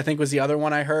Sentinels, I think, was the other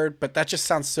one I heard, but that just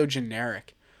sounds so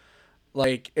generic.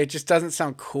 Like it just doesn't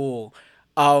sound cool.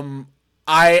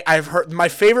 I've heard my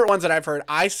favorite ones that I've heard.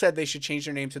 I said they should change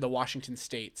their name to the Washington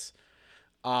States.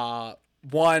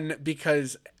 One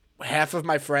because half of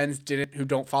my friends who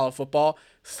don't follow football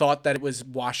thought that it was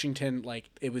Washington, like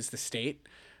it was the state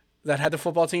that had the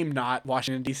football team, not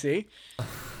Washington D.C.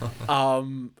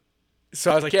 So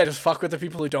I was like, yeah, just fuck with the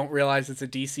people who don't realize it's a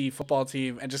DC football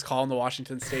team and just call them the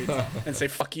Washington States and say,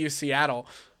 fuck you, Seattle.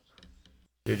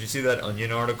 Did you see that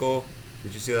Onion article?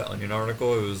 Did you see that Onion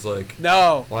article? It was like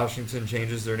No. Washington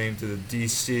changes their name to the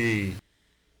DC,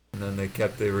 and then they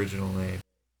kept the original name.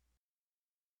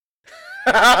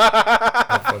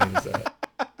 How funny is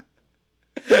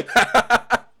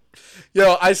that?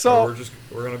 Yo, I So saw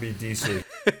we're gonna be DC.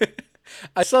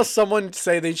 I saw someone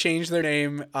say they changed their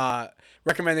name,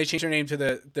 recommend they change their name to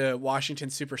the Washington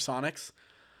Supersonics.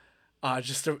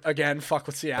 Just to, again, fuck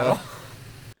with Seattle.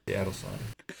 Seattle sign.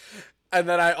 And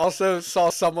then I also saw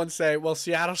someone say, well,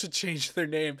 Seattle should change their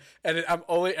name. And I'm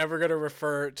only ever going to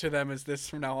refer to them as this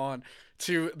from now on,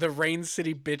 to the Rain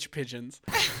City Bitch Pigeons.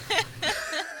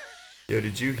 Yo,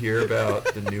 did you hear about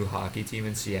the new hockey team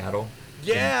in Seattle?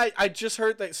 Yeah, I just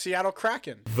heard that Seattle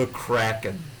Kraken. The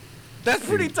Kraken. That's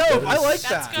pretty Dude, dope. that I is like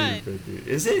That's that. good. Stupid, dude.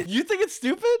 Is it? You think it's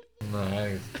stupid? No, I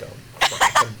think it's dumb.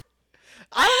 Kraken.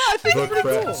 I don't know. I think The it's pretty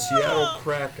Kraken. cool. Seattle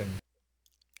Kraken.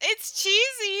 It's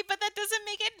cheesy, but that doesn't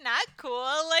make it not cool.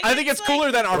 Like I think it's like,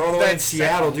 cooler than our They're all the way than in Seattle,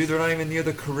 Sentinels. dude. They're not even near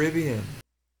the Caribbean.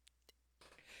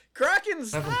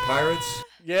 Kraken's. Not from pirates.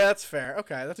 Yeah, that's fair.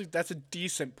 Okay, that's a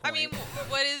decent point. I mean,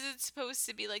 what is it supposed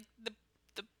to be like? The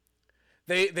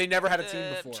they never had a team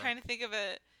before. I'm trying to think of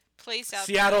a place out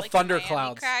Seattle there. Like the Miami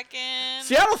Thunderclouds. Kraken.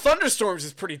 Seattle Thunderstorms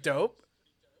is pretty dope.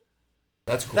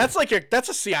 That's cool. That's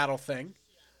a Seattle thing.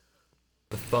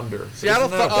 the Thunder. Seattle.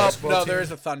 Isn't that a basketball No, team? there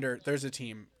is a Thunder. There's a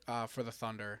team for the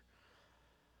Thunder.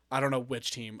 I don't know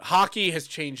which team. Hockey has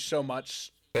changed so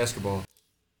much. basketball.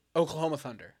 Oklahoma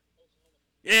Thunder.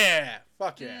 Yeah,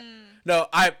 fuck yeah. No,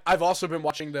 I've also been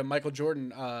watching the Michael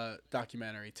Jordan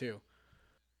documentary too.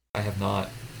 I have not.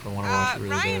 I want to watch it really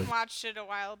Ryan bad. watched it a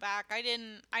while back. I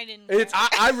didn't. It's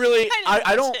I really didn't I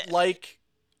watch don't it. like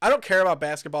I don't care about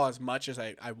basketball as much as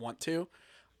I want to.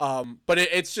 But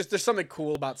it's just there's something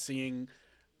cool about seeing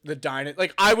the dynasty.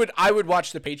 Like I would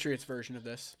watch the Patriots version of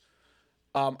this.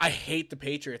 I hate the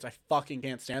Patriots. I fucking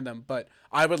can't stand them. But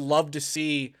I would love to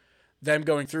see them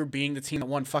going through being the team that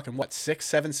won fucking what 6,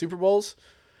 7 Super Bowls.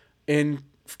 in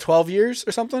 12 years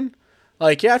or something.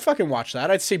 Like, yeah, I'd fucking watch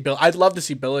that. I'd love to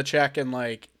see Belichick and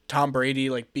like Tom Brady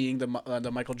like being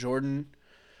the Michael Jordan.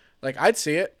 Like, I'd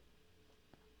see it.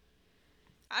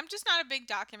 I'm just not a big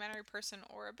documentary person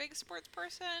or a big sports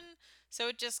person, so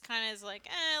it just kind of is like,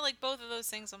 like both of those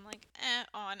things I'm like,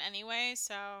 on anyway,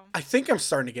 so. I think I'm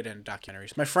starting to get into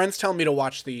documentaries. My friends tell me to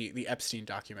watch the Epstein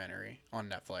documentary on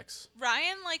Netflix.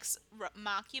 Ryan likes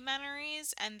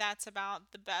mockumentaries, and that's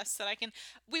about the best that I can.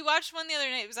 We watched one the other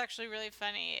night. It was actually really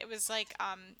funny. It was like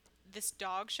this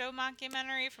dog show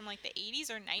mockumentary from like the 80s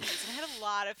or 90s, and it had a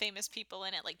lot of famous people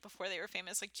in it, like before they were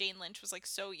famous. Like Jane Lynch was like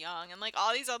so young, and like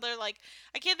all these other, like,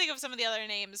 I can't think of some of the other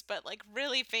names, but like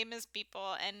really famous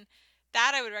people, and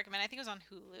that I would recommend. I think it was on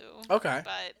Hulu. Okay.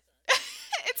 But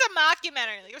it's a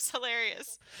mockumentary. Like, it was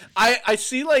hilarious. I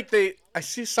see like I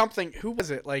see something. Who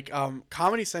was it? Like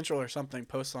Comedy Central or something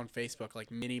posts on Facebook like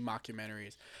mini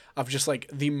mockumentaries of just like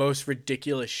the most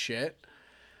ridiculous shit.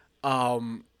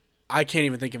 I can't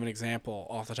even think of an example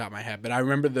off the top of my head, but I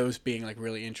remember those being like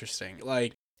really interesting.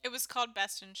 Like, It was called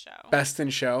Best in Show. Best in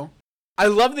Show. I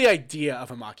love the idea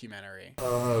of a mockumentary.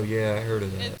 Oh yeah, I heard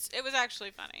of that. It was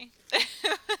actually funny.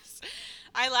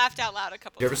 I laughed out loud a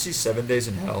couple You ever times. see 7 Days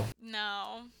in Hell?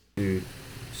 No. Dude,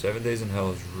 7 Days in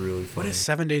Hell is really funny. What is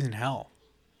 7 Days in Hell?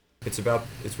 It's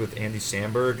with Andy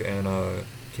Samberg and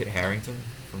Kit Harington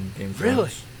from Game of Thrones.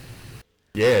 Really?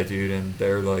 Yeah, dude, and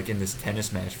they're like in this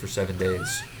tennis match for 7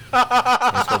 days.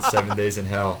 And it's called 7 Days in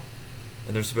Hell.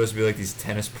 And they're supposed to be like these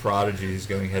tennis prodigies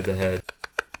going head to head.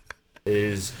 It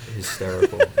is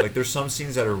hysterical. Like, there's some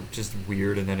scenes that are just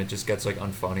weird, and then it just gets like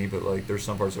unfunny. But like, there's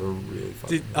some parts that are really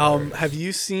fucking hilarious. Have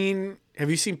you seen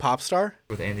Popstar?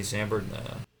 With Andy Samberg?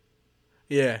 Nah.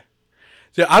 Yeah.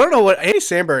 Dude, I don't know what Andy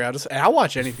Samberg. I'll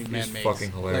watch anything He's man makes.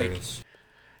 fucking hilarious.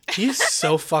 Like, he's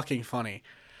so fucking funny.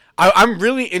 I'm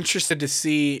really interested to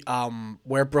see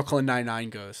where Brooklyn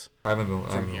Nine-Nine goes. I haven't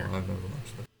watched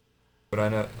it. But I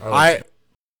know.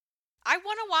 I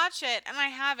want to watch it, and I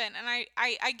haven't. And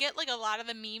I get like a lot of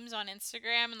the memes on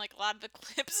Instagram, and like a lot of the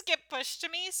clips get pushed to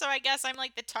me. So I guess I'm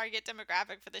like the target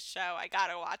demographic for this show. I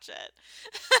gotta watch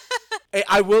it.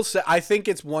 I will say, I think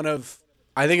it's one of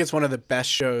the best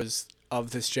shows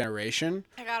of this generation.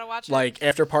 I gotta watch it. Like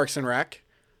after Parks and Rec,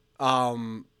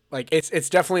 like it's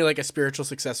definitely like a spiritual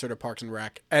successor to Parks and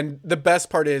Rec. And the best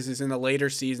part is in the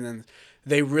later seasons,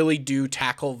 they really do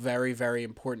tackle very, very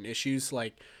important issues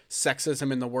like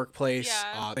sexism in the workplace.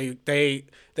 Yeah.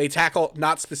 They tackle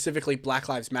not specifically Black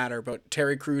Lives Matter, but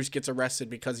Terry Crews gets arrested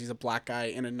because he's a black guy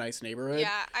in a nice neighborhood.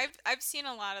 Yeah, I've seen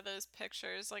a lot of those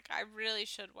pictures. Like, I really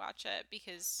should watch it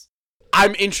because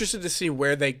I'm interested to see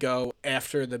where they go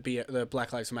after the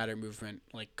Black Lives Matter movement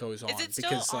like goes on. Is it still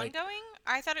because, ongoing?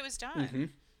 I thought it was done. Mm-hmm.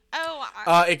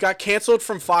 Oh, it got canceled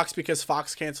from Fox because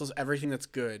Fox cancels everything that's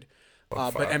good.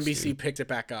 Fuck But Fox, NBC dude. picked it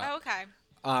back up. oh, okay.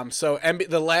 So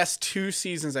the last 2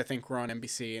 seasons I think were on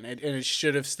NBC, and it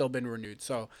should have still been renewed.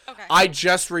 So Okay. I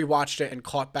just rewatched it and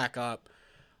caught back up.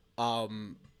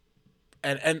 And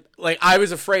like I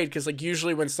was afraid because like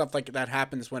usually when stuff like that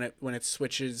happens when it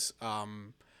switches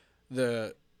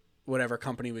the whatever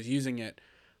company was using it.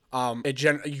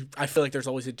 I feel like there's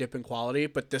always a dip in quality,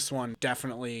 but this one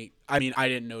definitely. I mean, I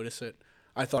didn't notice it.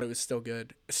 I thought it was still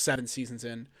good. 7 seasons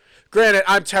in. Granted,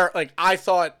 I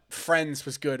thought Friends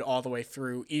was good all the way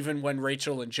through. Even when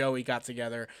Rachel and Joey got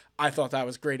together, I thought that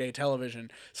was grade A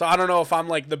television. So I don't know if I'm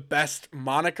like the best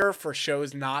moniker for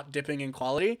shows not dipping in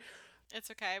quality. It's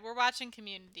okay. We're watching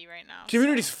Community right now.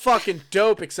 Community's so. fucking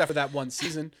dope, except for that one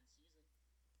season.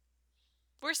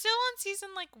 We're still on season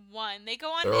 1. They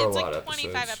go on. There are It's a lot like of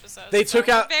 25 episodes. episodes. They so took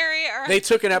we're out- very early. They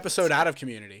took an episode out of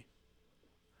Community.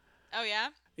 Oh yeah.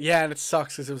 Yeah, and it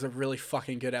sucks because it was a really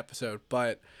fucking good episode.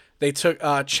 But they took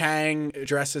Chang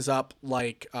dresses up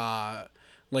like a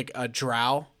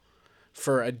drow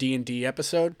for a D&D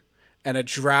episode, and a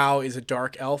drow is a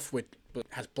dark elf with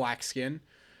has black skin,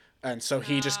 and so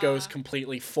he just goes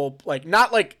completely full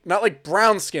not like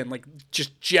brown skin, like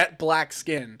just jet black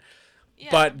skin. Yeah.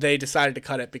 But they decided to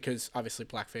cut it because obviously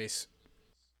blackface.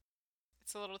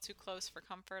 It's a little too close for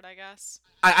comfort, I guess.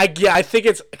 I think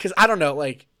it's because I don't know,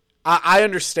 like I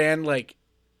understand like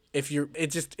if you're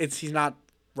he's not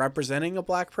representing a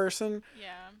black person,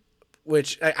 Yeah.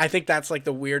 which I think that's like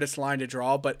the weirdest line to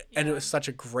draw, but and it Yeah. was such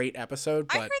a great episode.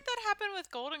 I But heard that happened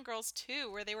with Golden Girls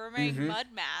too, where they were wearing mud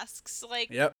masks. Like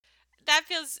yep, that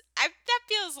feels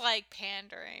like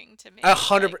pandering to me.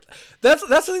 100%. Like, That's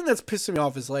the thing that's pissing me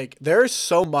off is like there's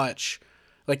so much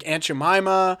like Aunt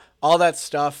Jemima, all that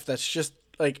stuff that's just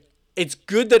like it's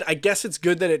good that I guess it's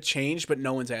good that it changed, but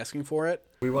no one's asking for it.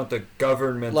 We want the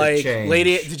government Like to change.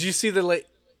 Lady, did you see the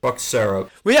Fuck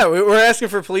syrup. Well, yeah, we're asking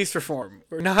for police reform.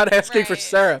 We're not asking for Right.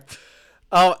 syrup.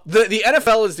 The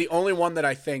NFL is the only one that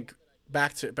I think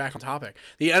back on topic.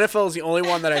 The NFL is the only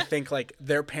one that I think like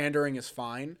their pandering is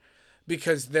fine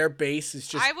because their base is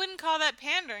just I wouldn't call that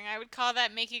pandering. I would call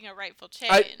that making a rightful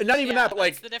change. not even Yeah, that, but that's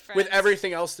like the difference. with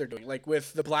everything else they're doing, like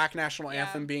with the Black National Yeah.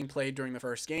 Anthem being played during the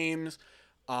first games,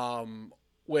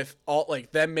 with all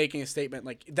like them making a statement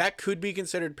like that could be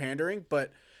considered pandering,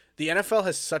 but the NFL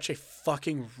has such a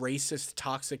fucking racist,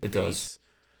 toxic It base. does.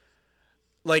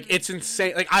 Like it's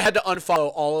insane. Like I had to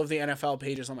unfollow all of the NFL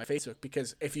pages on my Facebook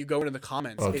because if you go into the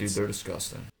comments, Oh, dude, it's they're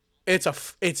disgusting.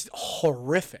 it's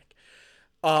horrific.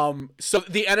 So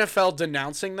the NFL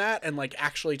denouncing that and like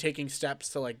actually taking steps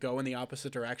to like go in the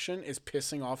opposite direction is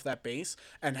pissing off that base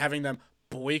and having them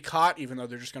boycott even though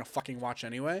they're just gonna fucking watch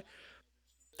anyway.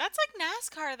 That's like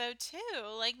NASCAR though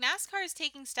too. Like NASCAR is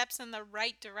taking steps in the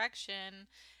right direction,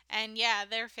 and yeah,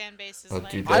 their fan base is Oh,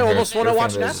 like. dude, I almost their wanna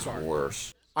watch fan base is NASCAR.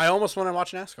 Worse. I almost want to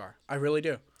watch NASCAR. I really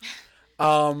do. I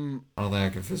don't think I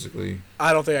can physically.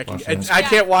 I don't think I can. Watch I NASCAR.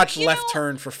 can't watch You left know-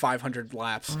 turn for 500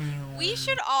 laps. We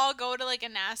should all go to like a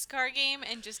NASCAR game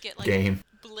and just get like Game.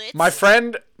 blitz. My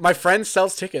friend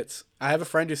sells tickets. I have a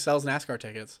friend who sells NASCAR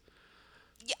tickets.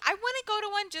 Yeah, I want to go to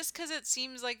one just because it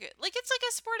seems like it's like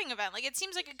a sporting event. Like it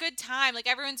seems like a good time. Like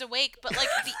everyone's awake, but like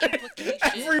the implication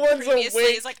Everyone's previously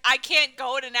awake. is like I can't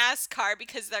go to NASCAR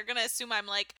because they're gonna assume I'm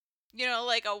like, you know,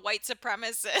 like a white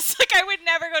supremacist. Like I would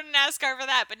never go to NASCAR for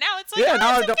that. But now it's like, Yeah, oh, now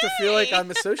I it's don't have to feel like okay. I'm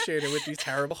associated with these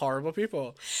terrible, horrible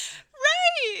people.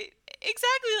 Right.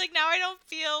 Exactly. Like now I don't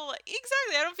feel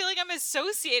like I'm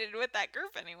associated with that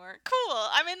group anymore. Cool.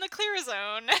 I'm in the clear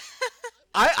zone.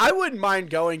 I wouldn't mind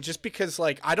going just because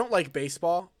like I don't like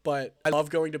baseball, but I love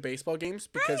going to baseball games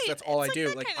because Right, that's all it's I do.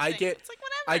 that Like kind of I thing. get It's like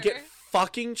I get whatever.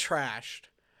 fucking trashed.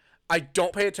 I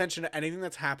don't pay attention to anything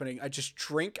that's happening. I just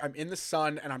drink, I'm in the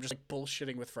sun, and I'm just like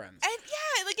bullshitting with friends. And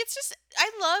yeah, like it's just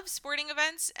I love sporting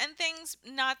events and things.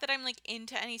 Not that I'm like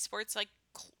into any sports like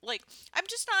I'm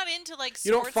just not into like sports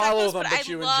You don't follow that close, them, but but I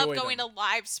you love enjoy going them. to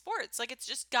live sports. Like it's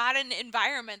just got an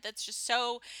environment that's just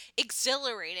so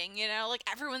exhilarating, you know? Like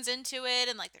everyone's into it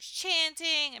and like there's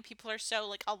chanting and people are so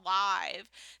like alive.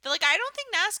 That like I don't think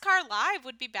NASCAR live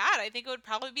would be bad. I think it would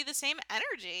probably be the same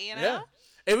energy, you know? Yeah.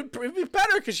 It'd be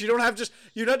better because you're not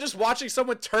just watching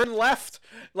someone turn left.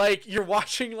 Like you're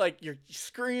watching like you're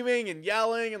screaming and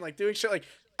yelling and like doing shit like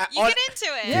You get into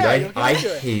it. Yeah, Dude, you'll get I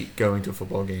into it. hate going to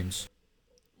football games.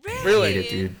 Really? I hate it,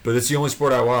 dude. But it's the only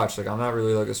sport I watch. Like, I'm not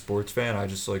really like a sports fan. I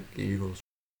just like the Eagles.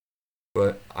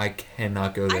 But I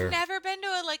cannot go there. I've never been to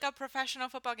a professional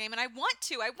football game, and I want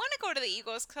to. I want to go to the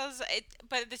Eagles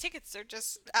but the tickets are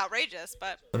just outrageous.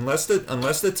 But Unless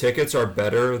the tickets are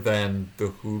better than the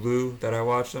Hulu that I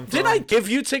watch them from. Did I give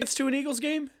you tickets to an Eagles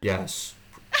game? Yes,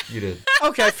 you did.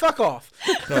 Okay, fuck off.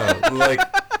 No, like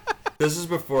this is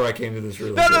before I came to this No,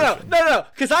 realization. no.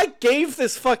 Because I gave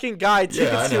this fucking guy I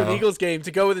tickets to an know. Eagles game to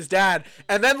go with his dad,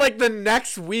 and then like the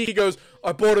next week he goes,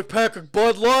 "I bought a pack of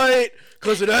Bud Light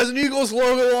because it has an Eagles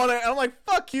logo on it." And I'm like,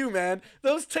 "Fuck you, man!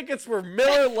 Those tickets were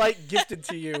Miller Lite gifted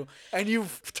to you, and you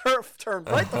turned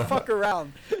right the fuck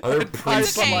around." Other and buy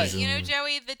it's Bud okay, Light. preseason. you know,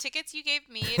 Joey, the tickets you gave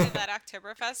me to that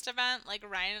Oktoberfest event, like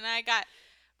Ryan and I got.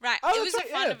 Right, Oh, it was that's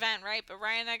a right, fun yeah. event, right? But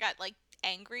Ryan and I got like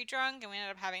angry drunk, and we ended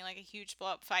up having like a huge blow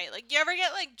up fight. Like, you ever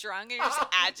get like drunk and you're just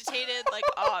agitated? Like,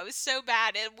 oh, it was so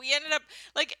bad, and we ended up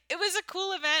like it was a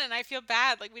cool event, and I feel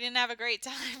bad like we didn't have a great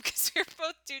time because we were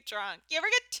both too drunk. You ever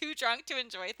get too drunk to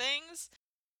enjoy things?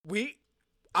 We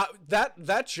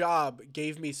that job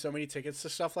gave me so many tickets to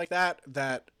stuff like that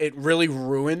it really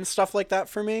ruined stuff like that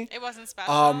for me. It wasn't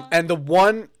special. And the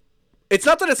one, it's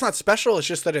not that it's not special, it's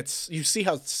just that you see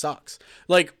how it sucks.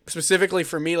 Like specifically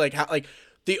for me, like how like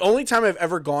the only time I've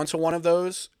ever gone to one of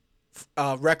those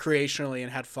recreationally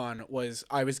and had fun was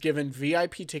I was given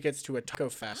VIP tickets to a taco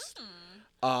fest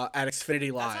at Xfinity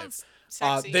that Live. sounds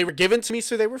sexy. They were given to me,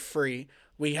 so they were free.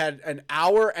 We had an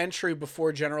hour entry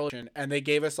before general admission, and they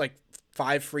gave us like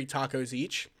 5 free tacos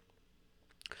each.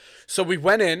 So we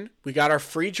went in, we got our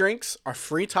free drinks, our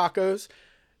free tacos,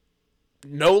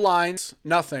 no lines,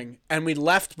 nothing, and we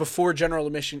left before general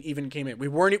admission even came in. We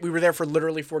were there for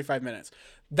literally 45 minutes.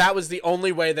 That was the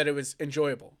only way that it was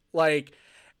enjoyable. Like,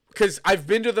 because I've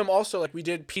been to them also. Like we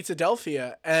did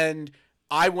Pizzadelphia, and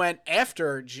I went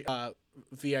after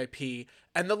VIP,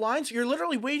 and the lines, you're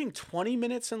literally waiting 20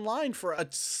 minutes in line for a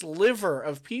sliver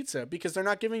of pizza because they're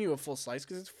not giving you a full slice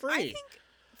because it's free.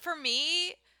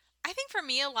 I think for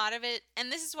me, a lot of it,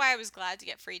 and this is why I was glad to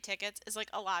get free tickets, is like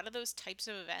a lot of those types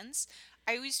of events,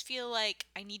 I always feel like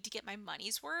I need to get my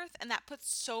money's worth, and that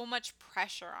puts so much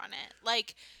pressure on it.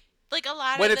 Like a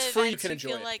lot When of it's the free, you events can you enjoy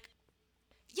feel it. like,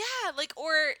 Yeah, like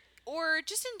or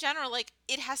just in general, like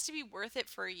it has to be worth it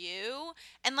for you.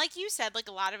 And like you said, like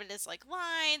a lot of it is like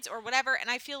lines or whatever. And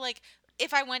I feel like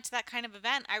if I went to that kind of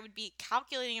event, I would be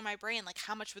calculating in my brain like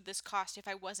how much would this cost if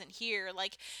I wasn't here?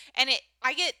 Like, and it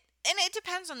I get and it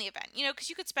depends on the event, you know, because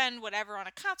you could spend whatever on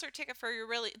a concert ticket for you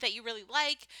really that you really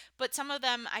like, but some of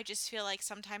them I just feel like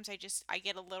sometimes I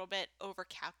get a little bit over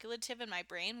calculative in my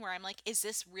brain where I'm like, is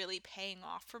this really paying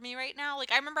off for me right now?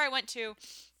 Like I remember I went to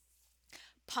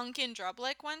Punk in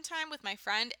Drublic one time with my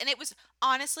friend, and it was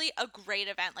honestly a great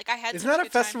event. Like I had Isn't such a that a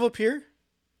good time. festival pier?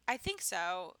 I think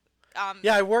so.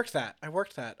 Yeah, I worked that.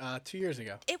 2 years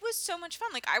ago. It was so much fun.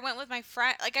 Like I went with my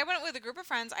friend, like I went with a group of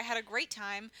friends. I had a great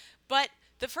time, but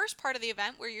the first part of the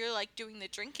event where you're like doing the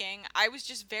drinking, I was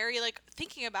just very like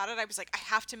thinking about it. I was like, I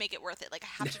have to make it worth it. Like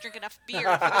I have to drink enough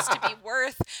beer for this to be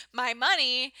worth my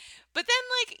money. But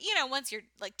then like, you know, once you're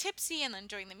like tipsy and then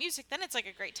enjoying the music, then it's like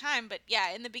a great time. But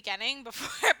yeah, in the beginning,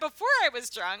 before I was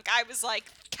drunk, I was like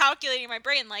calculating in my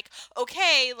brain like,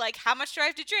 okay, like how much do I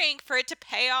have to drink for it to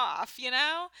pay off, you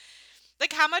know?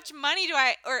 Like how much money do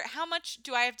I or how much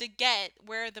do I have to get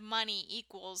where the money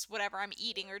equals whatever I'm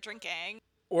eating or drinking?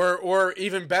 Or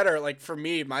even better, like for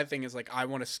me, my thing is like I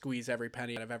want to squeeze every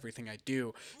penny out of everything I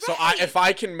do. So Right. if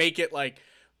I can make it like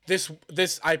this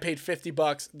I paid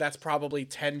 $50, that's probably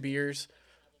 10 beers.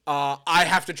 I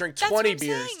have to drink That's what 20 I'm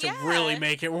beers saying. to really Yeah.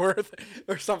 make it worth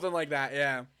or something like that.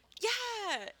 Yeah.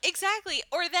 Yeah, exactly.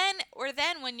 Or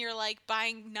then when you're like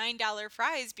buying $9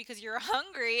 fries because you're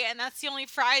hungry and that's the only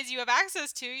fries you have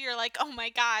access to, you're like, "Oh my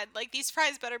god, like these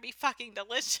fries better be fucking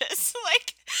delicious."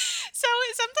 Like so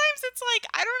sometimes it's like,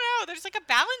 I don't know, there's like a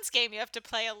balance game you have to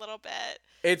play a little bit.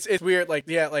 It's weird like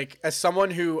yeah, like as someone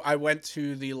who I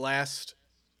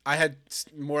had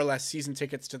more or less season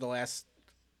tickets to the last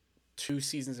 2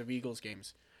 seasons of Eagles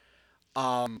games.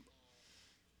 Um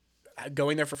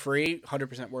Going there for free,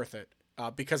 100% worth it.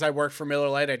 Because I worked for Miller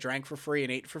Lite, I drank for free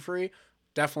and ate for free.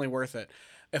 Definitely worth it.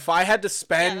 If I had to Yeah,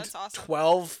 spend that's awesome.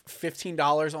 $12,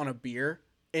 $15 on a beer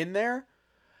in there,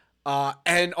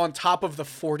 and on top of the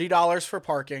 $40 for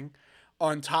parking,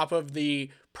 on top of the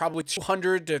probably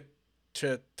 $200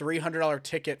 to $300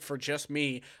 ticket for just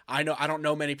me, I don't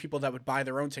know many people that would buy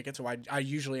their own ticket, so I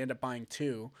usually end up buying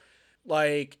two.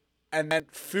 Like, and then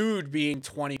food being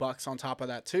 $20 on top of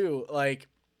that too. Like,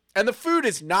 and the food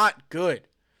is not good.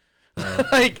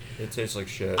 Like It tastes like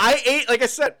shit. I ate, like I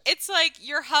said, It's like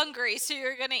you're hungry, so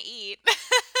you're going to eat.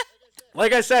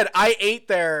 I ate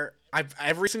there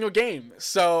every single game.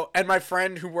 So, and my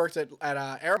friend who worked at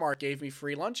Aramark gave me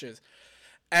free lunches,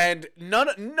 and none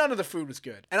of the food was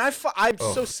good. And I'm so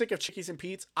Oh, sick of Chickies and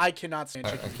Pete's. I cannot stand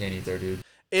I Chickies. can't eat there, dude.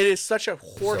 It is such a So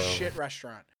horse shit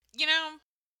restaurant, You know,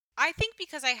 I think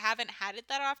because I haven't had it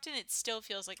that often, it still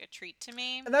feels like a treat to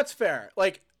me. and that's fair.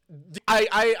 Like,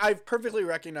 I perfectly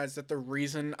recognize that the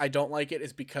reason I don't like it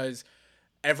is because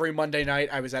every Monday night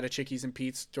I was at a Chickies and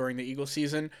Pete's during the Eagle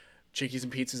season. Chickies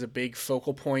and Pete's is a big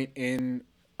focal point in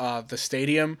the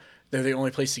stadium. They're the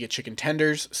only place to get chicken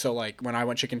tenders. So like when I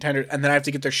want chicken tenders, and then I have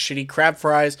to get their shitty crab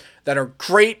fries that are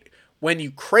great when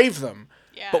you crave them,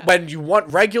 but Yeah. when you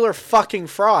want regular fucking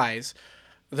fries,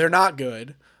 they're not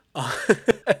good.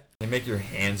 they make your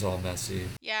hands all messy.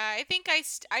 Yeah, I think I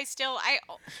still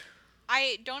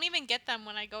I don't even get them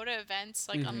when I go to events,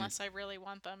 like unless I really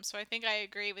want them. So I think I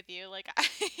agree with you. Like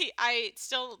I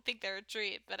still think they're a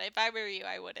treat, but if I were you,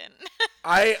 I wouldn't.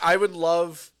 I would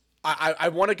love. I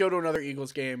want to go to another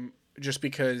Eagles game just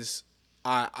because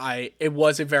it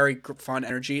was a very fun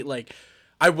energy. Like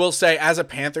I will say, as a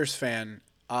Panthers fan,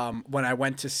 when I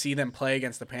went to see them play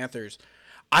against the Panthers,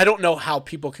 I don't know how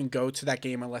people can go to that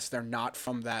game unless they're not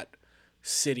from that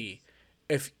city,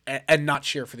 if and not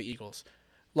cheer for the Eagles.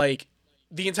 Like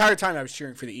the entire time I was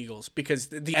cheering for the Eagles because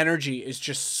the energy is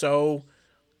just so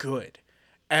good,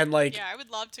 and like Yeah, I would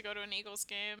love to go to an Eagles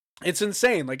game. it's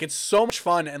insane. Like it's so much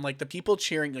fun, and like the people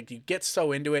cheering, like you get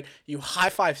so into it. You high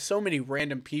five so many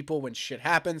random people when shit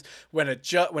happens. When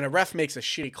a ref makes a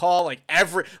shitty call, like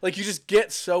you just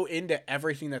get so into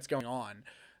everything that's going on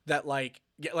that like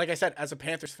I said, as a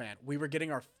Panthers fan, we were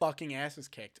getting our fucking asses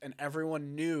kicked, and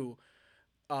everyone knew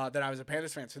that I was a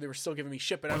Panthers fan, so they were still giving me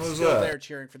shit, but I When was was still that? there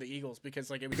cheering for the Eagles because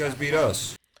like it You was guys that beat fun.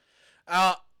 us.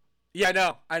 Uh,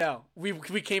 yeah, I know. We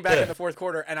came back Yeah. in the fourth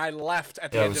quarter, and I left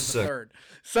at the Yeah, it end of was the sick. third,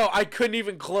 so I couldn't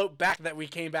even gloat back that we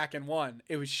came back and won.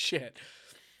 It was shit.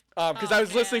 Because Oh I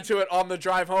was listening man. to it on the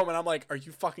drive home, and I'm like, "Are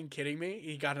you fucking kidding me?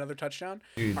 He got another touchdown?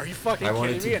 Dude, Are you fucking I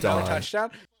wanted kidding me? to Another die.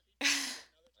 touchdown?"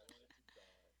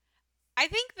 I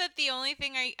think that the only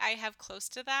thing I have close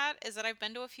to that is that I've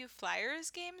been to a few Flyers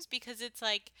games because it's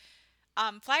like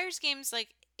Flyers games, like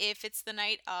if it's the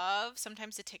night of,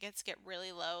 sometimes the tickets get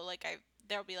really low. Like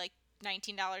there'll be like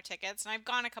 $19 tickets, and I've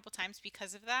gone a couple times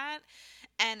because of that.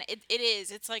 And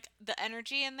it's like the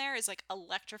energy in there is like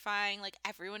electrifying. Like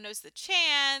everyone knows the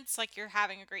chants, like you're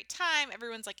having a great time,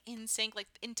 everyone's like in sync, like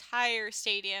the entire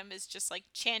stadium is just like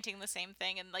chanting the same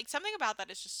thing, and like something about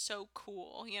that is just so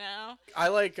cool, you know. I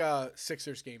like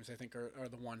Sixers games. I think are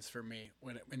the ones for me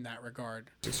in that regard.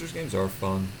 Sixers games are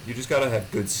fun. You just gotta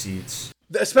have good seats.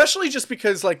 Especially just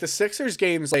because like the Sixers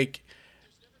games, like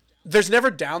there's never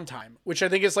downtime, which I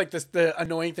think is like the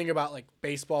annoying thing about like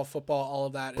baseball, football, all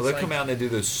of that. Well, they like, come out and they do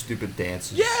those stupid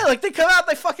dances. yeah, like they come out,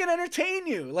 they fucking entertain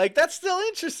you. Like that's still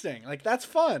interesting. Like that's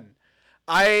fun.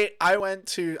 I went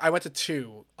to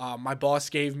two. My boss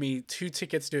gave me 2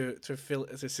 tickets to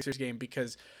Sixers game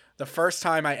because the first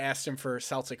time I asked him for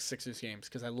Celtics Sixers games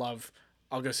because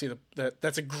I'll go see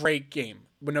that's a great game,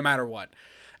 but no matter what.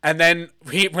 And then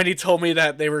when he told me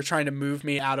that they were trying to move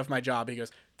me out of my job, he goes,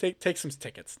 Take some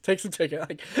tickets. Take some tickets.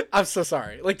 Like, I'm so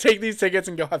sorry. Like, take these tickets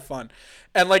and go have fun.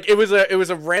 And like, it was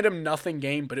a random nothing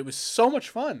game, but it was so much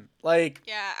fun. Like,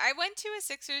 Yeah, I went to a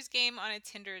Sixers game on a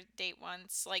Tinder date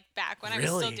once, like back when I was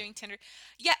Really? still doing Tinder.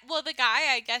 Yeah, well, the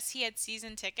guy, I guess he had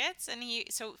season tickets, and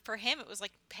so for him it was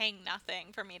like paying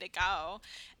nothing for me to go,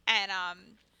 and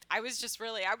I was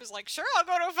like, sure, I'll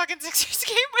go to a fucking Sixers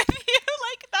game with you.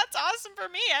 Like, that's awesome for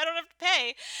me. I don't have to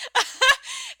pay.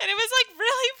 And it was like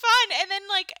really fun. And then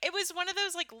like it was one of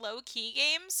those like low key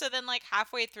games. So then like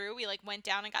halfway through, we like went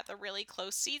down and got the really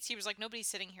close seats. He was like, nobody's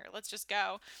sitting here. Let's just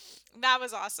go. That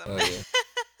was awesome. Oh, yeah.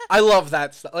 I love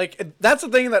that stuff. Like, that's the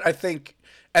thing that I think,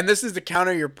 and this is to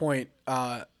counter your point,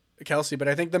 Kelsey, but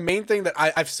I think the main thing that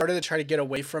I've started to try to get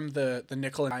away from the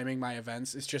nickel and diming my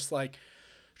events is just like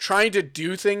trying to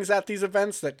do things at these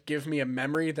events that give me a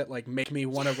memory that like make me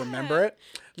want to remember it.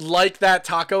 Like that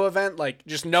taco event, like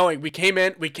just knowing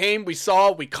we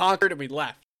saw, we conquered, and we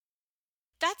left.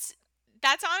 That's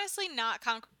honestly not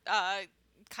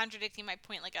contradicting my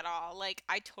point like at all. Like,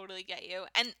 I totally get you.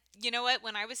 And you know what?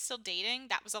 When I was still dating,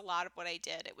 that was a lot of what I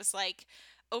did. It was like,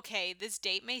 okay, this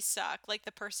date may suck. Like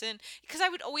the person, because I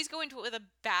would always go into it with a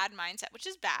bad mindset, which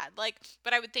is bad. Like,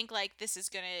 but I would think like this is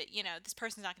gonna, this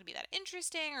person's not gonna be that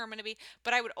interesting, or I'm gonna be.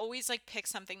 But I would always like pick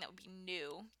something that would be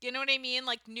new. You know what I mean?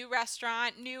 Like new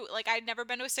restaurant, like I'd never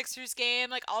been to a Sixers game,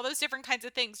 like all those different kinds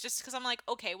of things. Just because I'm like,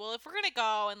 okay, well if we're gonna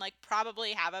go and like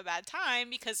probably have a bad time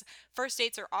because first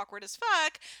dates are awkward as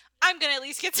fuck, I'm gonna at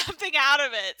least get something out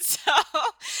of it. So,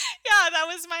 yeah, that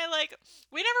was my like.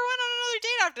 We never went on another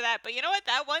date after that, but you know what?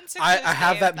 That one Sixers I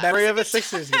have game, that memory was of a good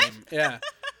Sixers time. game. Yeah.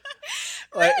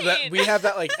 Like Right. we have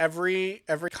that like every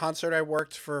concert I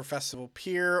worked for Festival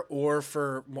Pier or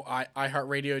for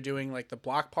iHeartRadio doing like the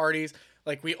block parties.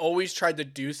 Like we always tried to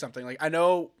do something. Like I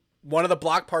know one of the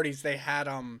block parties they had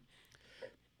a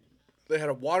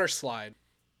water slide,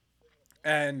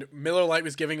 and Miller Lite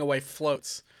was giving away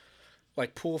floats,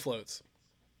 like pool floats.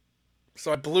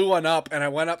 So I blew one up and I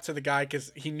went up to the guy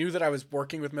because he knew that I was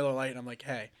working with Miller Lite, and I'm like,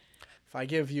 hey, if I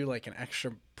give you like an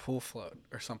extra pool float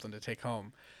or something to take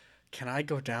home, can I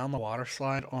go down the water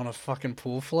slide on a fucking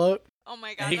pool float? Oh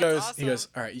my god, And he that's awesome. goes,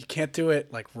 all right, you can't do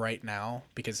it like right now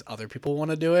because other people want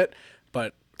to do it,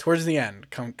 but towards the end,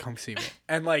 come see me.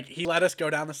 And like he let us go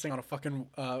down this thing on a fucking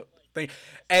thing,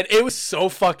 and it was so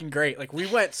fucking great. Like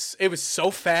it was so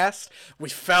fast. We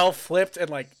fell, flipped, and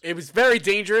like it was very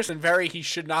dangerous and he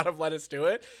should not have let us do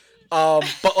it.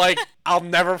 But like I'll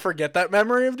never forget that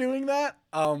memory of doing that.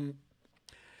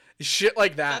 Shit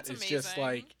like that That's is just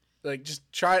amazing. like just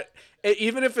try it,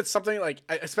 even if it's something like,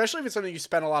 especially if it's something you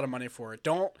spend a lot of money for.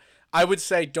 I would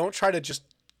say don't try to just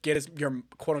get your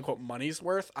quote unquote money's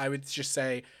worth. I would just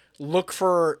say look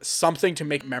for something to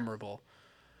make memorable.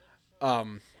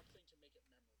 Yeah,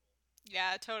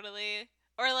 totally.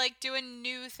 Or like do a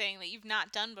new thing that you've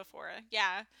not done before.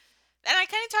 Yeah. And I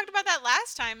kind of talked about that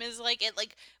last time, is like it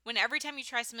like when every time you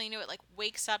try something new, it like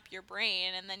wakes up your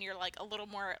brain, and then you're like a little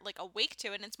more like awake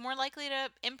to it, and it's more likely to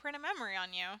imprint a memory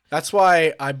on you. That's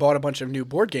why I bought a bunch of new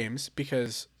board games,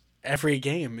 because every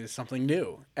game is something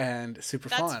new and super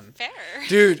That's fun. fair.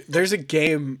 Dude, there's a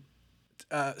game.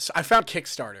 So I found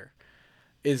Kickstarter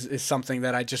is something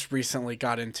that I just recently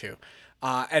got into.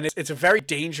 And it's a very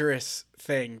dangerous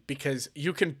thing because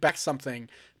you can back something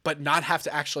but not have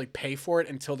to actually pay for it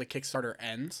until the Kickstarter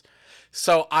ends.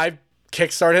 So I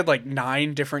kickstarted like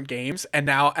 9 different games,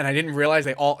 and I didn't realize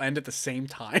they all end at the same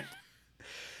time.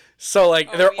 So like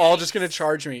Oh, they're all just yikes. gonna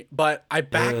charge me, but I And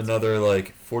backed. another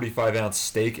like 45-ounce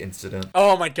steak incident.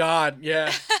 Oh my god,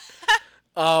 yeah.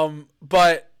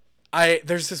 But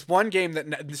there's this one game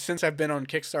that since I've been on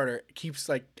Kickstarter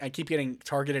I keep getting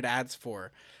targeted ads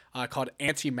for, called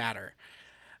Antimatter.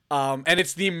 And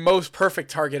it's the most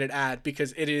perfect targeted ad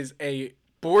because it is a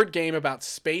board game about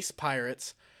space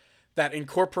pirates that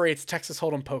incorporates Texas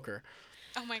Hold'em poker.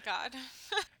 Oh my god.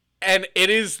 And it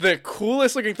is the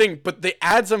coolest looking thing, but the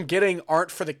ads I'm getting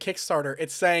aren't for the Kickstarter.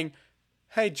 It's saying,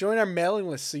 hey, join our mailing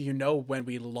list so you know when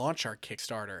we launch our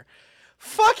Kickstarter.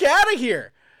 Fuck out of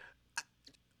here.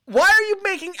 Why are you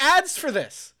making ads for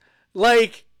this?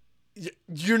 Like,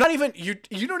 you're not even,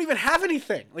 you don't even have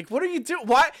anything. Like, what are you doing?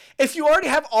 Why, if you already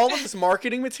have all of this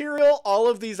marketing material, all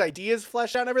of these ideas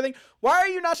fleshed out and everything, why are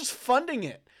you not just funding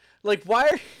it? Like, why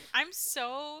are... I'm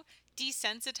so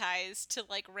desensitized to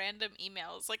like random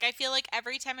emails. Like I feel like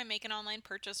every time I make an online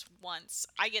purchase once,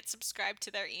 I get subscribed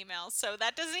to their emails. So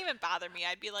that doesn't even bother me.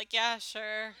 I'd be like, yeah,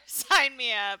 sure. Sign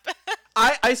me up.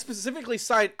 I specifically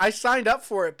signed up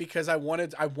for it because I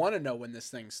want to know when this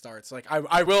thing starts. Like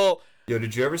I will. Yo,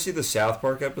 did you ever see the South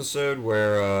Park episode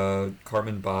where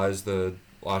Cartman buys the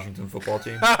Washington football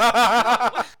team?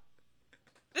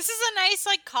 This is a nice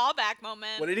like callback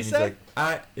moment. What did he say?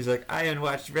 He's like, I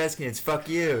unwatched Redskins. Fuck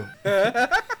you.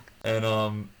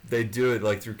 And they do it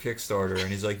like through Kickstarter, and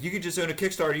he's like, you can just own a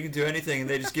Kickstarter, you can do anything, and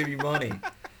they just give you money.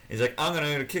 He's like, I'm gonna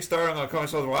own a Kickstarter, I'm gonna call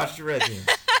myself the Washington Redskins.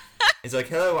 He's like,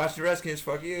 hello, Washington Redskins.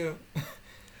 Fuck you. Yeah.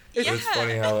 It's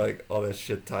funny how like all this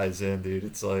shit ties in, dude.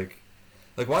 It's like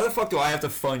why the fuck do I have to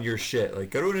fund your shit?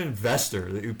 Like, go to an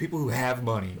investor, people who have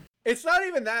money. It's not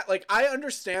even that. Like, I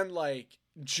understand, like,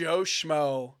 Joe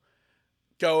Schmo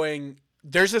going,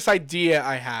 there's this idea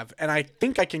I have, and I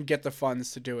think I can get the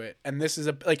funds to do it. And this is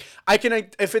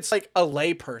if it's like a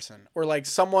lay person or like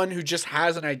someone who just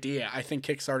has an idea, I think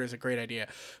Kickstarter is a great idea.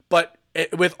 But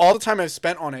with all the time I've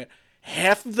spent on it,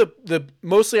 half of the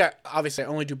mostly, obviously I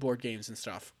only do board games and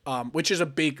stuff, which is a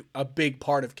big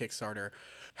part of Kickstarter.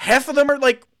 Half of them are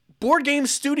like board game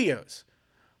studios.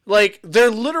 Like,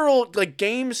 they're literal, like,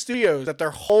 game studios that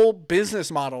their whole business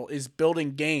model is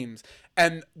building games.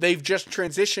 And they've just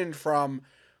transitioned from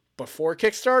before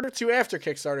Kickstarter to after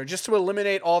Kickstarter just to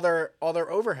eliminate all their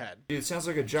overhead. Dude, it sounds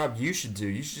like a job you should do.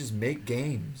 You should just make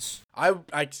games. I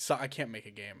can't make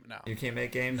a game, no. You can't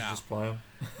make games? No. You just play them?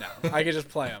 No, I can just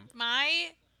play them.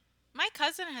 My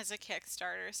cousin has a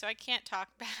Kickstarter, so I can't talk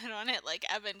bad on it like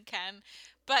Evan can.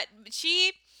 But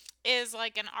she is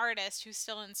like an artist who's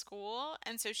still in school,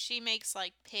 and so she makes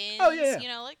like pins, you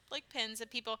know, like pins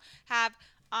that people have,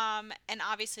 and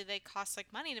obviously they cost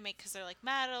like money to make because they're like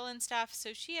metal and stuff.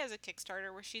 So she has a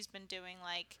Kickstarter where she's been doing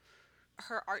like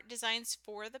her art designs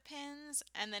for the pins,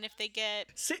 and then if they get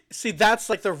see that's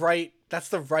like the right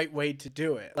way to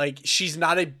do it. Like, she's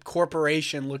not a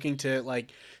corporation looking to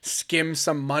like skim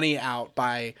some money out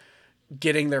by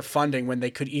getting their funding when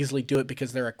they could easily do it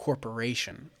because they're a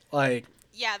corporation. Like,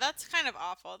 yeah, that's kind of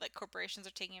awful that corporations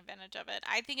are taking advantage of it.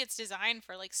 I think it's designed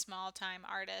for like small time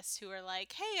artists who are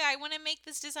like, hey, I want to make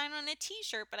this design on a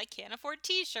t-shirt, but I can't afford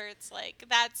t-shirts. Like,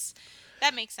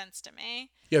 that makes sense to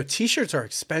me. Yo, t-shirts are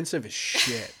expensive as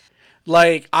shit.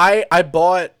 Like, I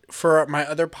bought for my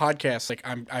other podcast, like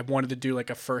I wanted to do like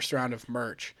a first round of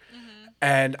merch. Mm-hmm.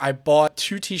 And I bought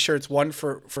 2 t-shirts, one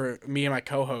for me and my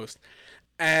co-host.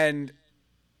 And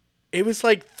it was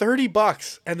like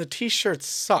 $30 and the t-shirts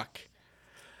suck.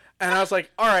 And I was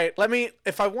like, all right,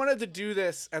 if I wanted to do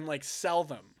this and like sell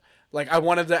them, like I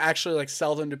wanted to actually like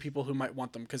sell them to people who might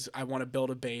want them because I want to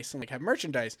build a base and like have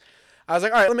merchandise. I was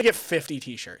like, all right, let me get 50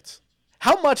 t-shirts.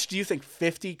 How much do you think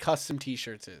 50 custom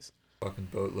t-shirts is? Fucking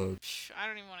boatload. I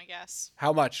don't even want to guess.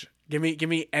 How much? Give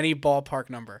me any ballpark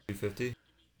number. 250?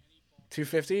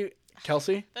 250?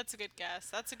 Kelsey? That's a good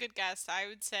guess. I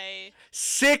would say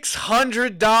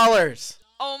 $600.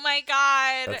 Oh my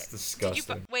god. That's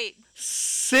disgusting. Wait.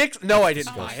 No, I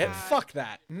didn't buy it. God. Fuck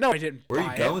that. No, I didn't buy it. Where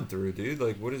are you going through, dude?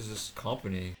 Like, what is this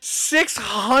company?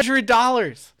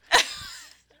 $600.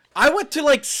 I went to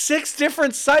like 6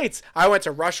 different sites. I went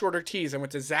to Rush Order Tees. I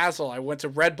went to Zazzle. I went to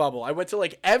Redbubble. I went to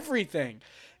like everything.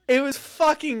 It was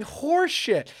fucking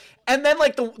horseshit. And then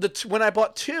like when I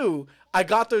bought 2, I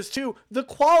got those 2. The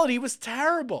quality was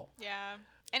terrible. Yeah.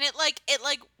 And it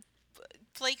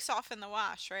flakes off in the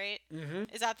wash, right? Mm-hmm.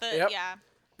 Is that the... Yep. Yeah.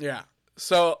 Yeah.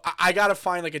 So I gotta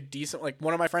find like a decent, like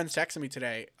one of my friends texted me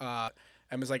today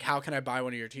and was like, how can I buy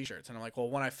one of your t-shirts? And I'm like, well,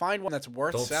 when I find one that's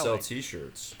worth Don't selling, sell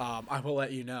t-shirts. I will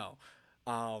let you know.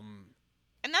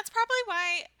 And that's probably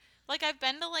why, like, I've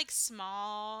been to like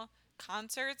small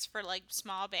concerts for like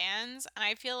small bands, and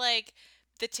I feel like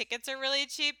the tickets are really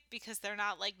cheap because they're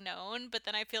not like known, but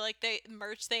then I feel like the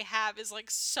merch they have is like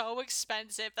so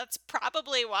expensive. That's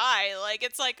probably why. Like,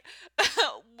 it's like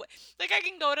like I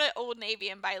can go to Old Navy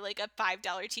and buy like a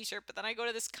 $5 t-shirt, but then I go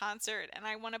to this concert and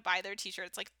I want to buy their t-shirt.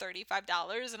 It's like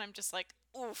 $35 and I'm just like,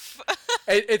 oof.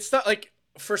 It's not like,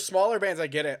 for smaller bands I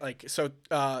get it. Like, so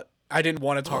I didn't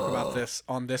want to talk about this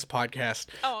on this podcast,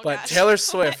 Oh, but gosh. Taylor What?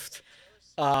 Swift,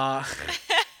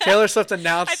 Taylor Swift I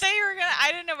announced thought you were gonna.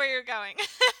 I didn't know where you were going.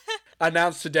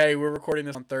 announced today. We're recording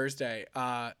this on Thursday.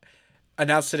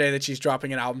 Announced today that she's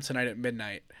dropping an album tonight at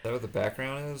midnight. Is that what the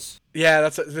background is? Yeah,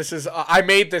 this is. I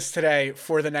made this today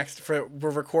for the next. We're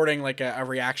recording like a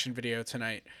reaction video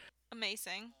tonight,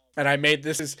 Amazing. and I made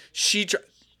this is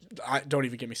don't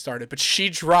even get me started. But she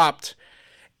dropped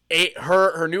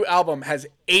her new album has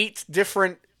 8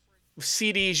 different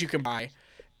CDs you can buy.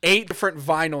 8 different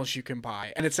vinyls you can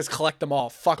buy, and it says collect them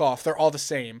all. Fuck off, they're all the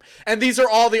same, and these are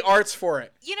all the arts for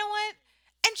it. You know what?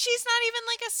 And she's not even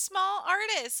like a small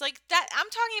artist. Like that, I'm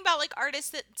talking about like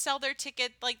artists that sell their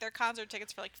ticket, like their concert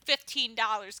tickets for like $15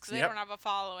 because they Yep. don't have a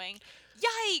following.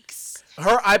 Yikes!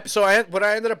 What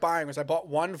I ended up buying was I bought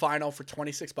one vinyl for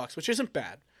 $26, which isn't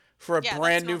bad for a Yeah,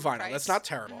 brand that's new normal vinyl. price. That's not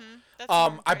terrible. That's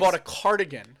normal I bought a price.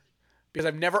 cardigan because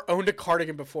I've never owned a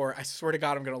cardigan before. I swear to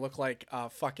God, I'm gonna look like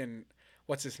fucking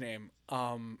what's his name,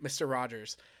 Mr.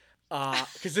 Rogers,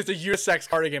 because it's a unisex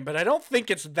cardigan, but I don't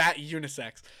think it's that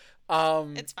unisex.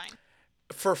 It's fine.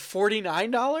 For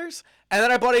 $49, and then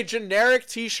I bought a generic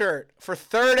T-shirt for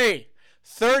 $30.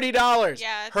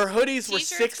 Yeah. Her hoodies were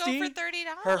T-shirts $60. go for $30.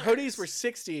 Her hoodies were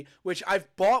 $60, which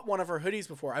I've bought one of her hoodies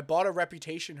before. I bought a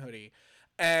Reputation hoodie,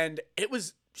 and it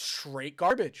was straight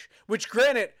garbage. Which,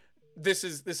 granted, this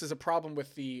is a problem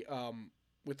with the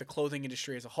clothing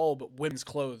industry as a whole, but women's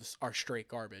clothes are straight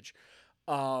garbage.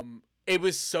 It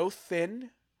was so thin.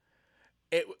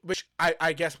 Which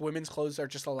I guess women's clothes are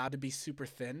just allowed to be super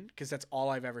thin because that's all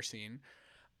I've ever seen.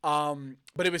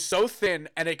 But it was so thin,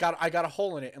 and I got a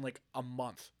hole in it in like a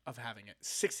month of having it.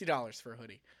 $60 for a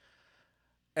hoodie,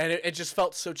 and it just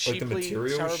felt so cheaply, material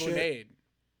was terribly shit? made.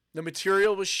 The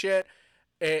material was shit.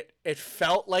 It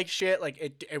felt like shit. Like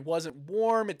it wasn't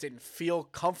warm. It didn't feel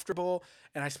comfortable,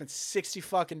 and I spent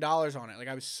 $60 on it. Like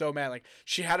I was so mad. Like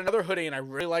she had another hoodie, and I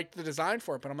really liked the design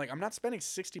for it, but I'm like, I'm not spending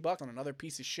 $60 on another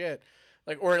piece of shit.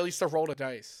 Like, or at least a roll of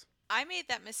dice. I made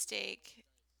that mistake.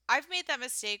 I've made that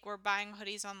mistake where buying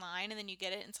hoodies online and then you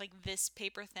get it and it's like this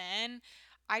paper thin.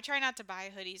 I try not to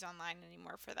buy hoodies online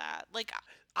anymore for that. Like,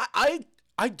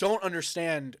 I don't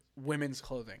understand women's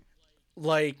clothing.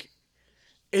 Like,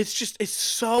 it's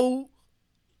so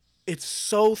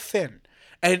thin,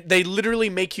 and they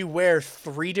literally make you wear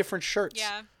 3 different shirts.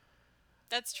 yeah,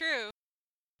 that's true.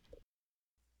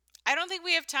 I don't think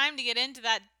we have time to get into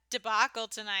that debacle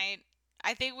tonight.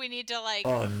 I think we need to like.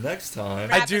 Next time.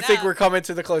 Wrap I do it think up. we're coming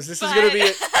to the close. This is gonna be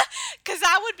it. Because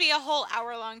that would be a whole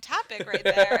hour-long topic right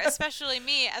there, especially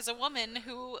me as a woman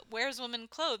who wears women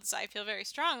clothes. I feel very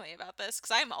strongly about this because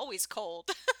I'm always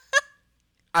cold.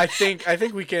 I think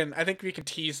we can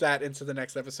tease that into the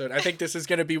next episode. I think this is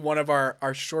gonna be one of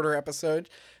our shorter episodes,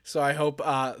 so I hope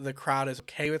the crowd is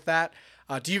okay with that.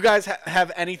 Do you guys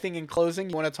have anything in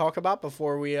closing you want to talk about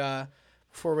before we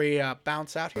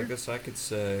bounce out I here? guess I could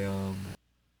say, I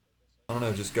don't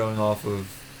know, just going off of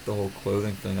the whole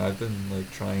clothing thing, I've been, like,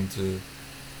 trying to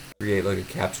create, like, a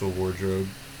capsule wardrobe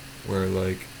where,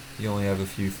 like, you only have a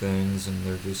few things and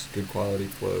they're just good quality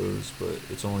clothes, but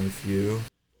it's only a few.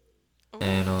 Ooh,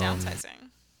 And,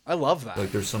 downsizing. I love that.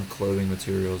 Like, there's some clothing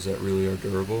materials that really are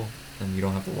durable and you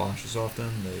don't have to wash as often.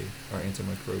 They are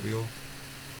antimicrobial.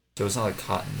 So it's not like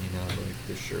cotton, you know, like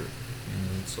this shirt. You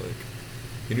know, it's like,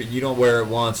 you don't wear it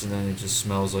once and then it just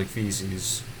smells like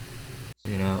feces,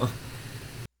 you know?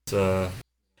 It's,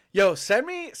 Yo, send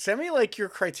me like your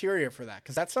criteria for that,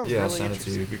 because that sounds yeah, I'll really send it to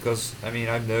interesting. you because, I mean,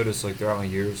 I've noticed, like, throughout my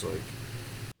years, like,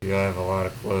 yeah, I have a lot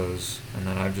of clothes, and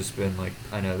then I've just been, like,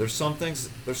 I know, there's some things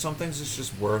it's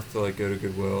just worth to, like, go to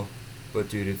Goodwill, but,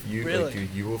 dude, if you, Really? like,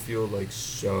 dude, you will feel, like,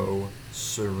 so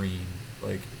serene,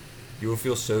 like, you will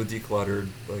feel so decluttered,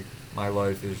 like, my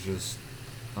life is just,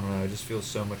 I don't know, I just feel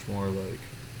so much more, like,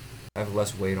 I have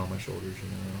less weight on my shoulders, you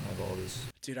know, I have all this.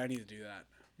 Dude, I need to do that.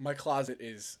 My closet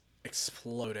is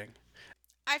exploding.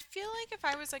 I feel like if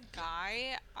I was a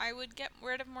guy, I would get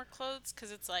rid of more clothes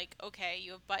because it's like, okay,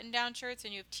 you have button-down shirts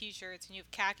and you have t-shirts and you have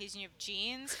khakis and you have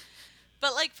jeans.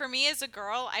 But like for me as a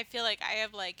girl, I feel like I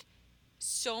have like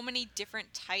so many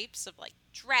different types of like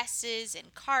dresses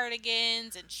and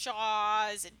cardigans and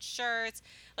shawls and shirts.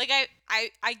 Like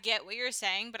I get what you're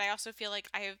saying, but I also feel like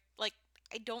I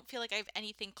don't feel like I have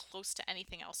anything close to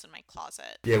anything else in my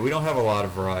closet. Yeah, we don't have a lot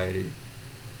of variety.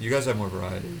 You guys have more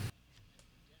variety.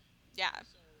 Yeah.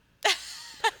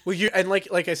 Well, you and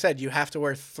like I said, you have to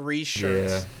wear 3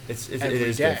 shirts. Yeah, it every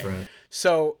is day. different.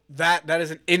 So that is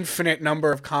an infinite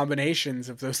number of combinations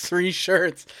of those 3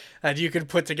 shirts that you could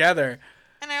put together.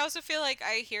 And I also feel like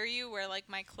I hear you where like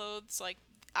my clothes like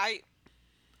I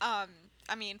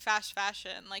fast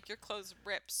fashion, like your clothes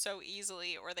rip so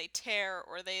easily, or they tear,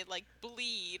 or they like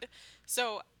bleed.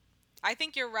 So I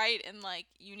think you're right in like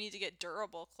you need to get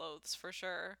durable clothes for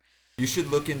sure. You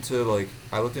should look into like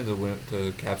I looked into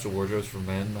to capsule wardrobes for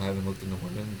men. I haven't looked into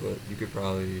women, but you could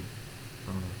probably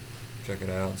I don't know check it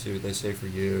out and see what they say for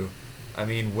you. I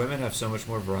mean, women have so much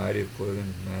more variety of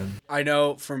clothing than men. I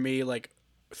know for me, like,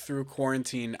 through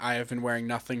quarantine, I have been wearing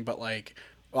nothing but, like,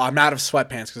 well, I'm out of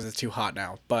sweatpants because it's too hot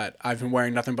now, but I've been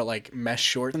wearing nothing but, like, mesh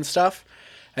shorts and stuff.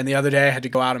 And the other day I had to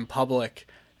go out in public,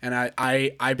 and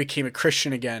I became a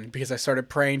Christian again because I started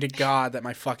praying to God that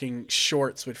my fucking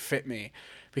shorts would fit me.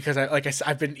 Because,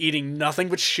 I've been eating nothing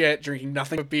but shit, drinking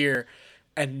nothing but beer,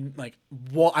 and, like,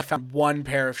 I found one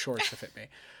pair of shorts to fit me.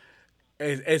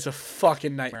 It's a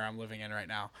fucking nightmare I'm living in right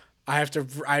now. I have to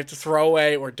throw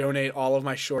away or donate all of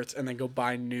my shorts and then go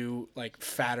buy new, like,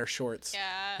 fatter shorts. Yeah,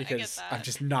 I get because that. I'm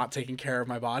just not taking care of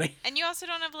my body. And you also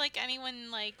don't have like anyone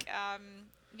like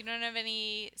you don't have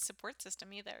any support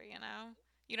system either, you know?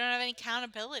 You don't have any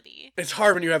accountability. It's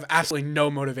hard when you have absolutely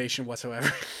no motivation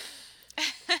whatsoever.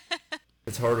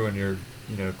 It's hard when you're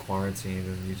quarantined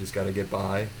and you just got to get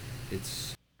by.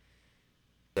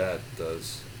 That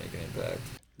does make an impact.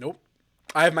 Nope.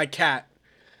 I have my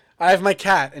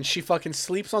cat, and she fucking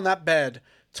sleeps on that bed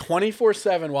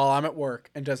 24/7 while I'm at work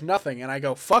and does nothing. And I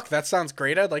go, fuck, that sounds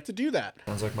great. I'd like to do that.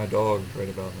 Sounds like my dog right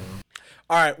about now.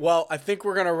 All right. Well, I think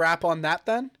we're going to wrap on that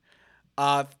then.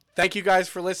 Thank you guys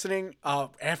for listening.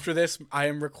 After this, I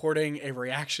am recording a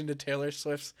reaction to Taylor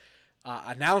Swift's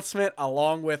announcement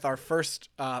along with our first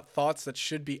thoughts that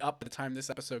should be up by the time this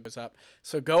episode goes up.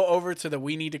 So go over to the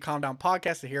We Need to Calm Down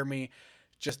podcast to hear me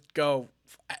just go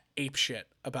ape shit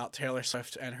about Taylor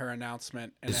Swift and her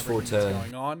announcement and everything that's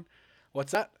going on.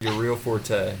 What's that? Your real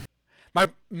forte.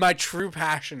 My true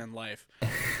passion in life.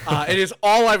 It is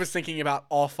all I was thinking about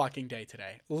all fucking day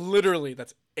today. Literally,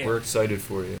 that's it. We're excited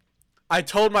for you. I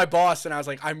told my boss, and I was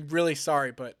like, I'm really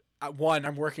sorry, but one,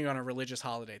 I'm working on a religious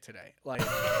holiday today. Like,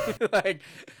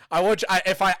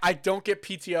 if I don't get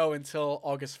PTO until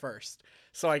August 1st.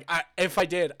 So like, if I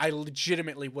did, I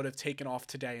legitimately would have taken off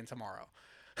today and tomorrow.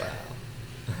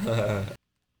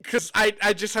 Because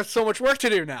I just have so much work to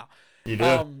do now. You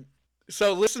do.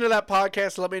 So listen to that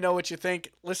podcast. Let me know what you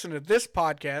think. Listen to this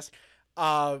podcast.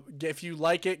 If you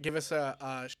like it, give us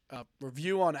a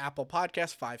review on Apple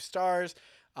Podcasts, 5 stars.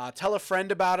 Tell a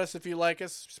friend about us if you like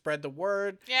us. Spread the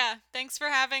word. Yeah, thanks for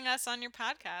having us on your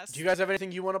podcast. Do you guys have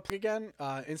anything you want to plug again?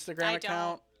 Instagram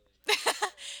account?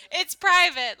 It's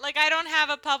private. Like, I don't have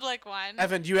a public one.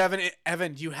 Evan, you have an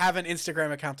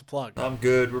Instagram account to plug. I'm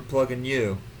good. We're plugging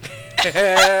you.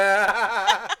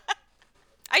 I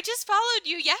just followed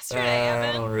you yesterday, Evan.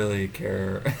 I don't really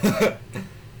care.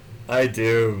 I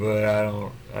do, but I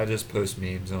don't. I just post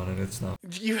memes on it. It's not.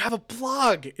 You have a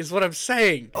blog, is what I'm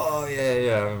saying. Oh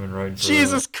yeah. I've been writing for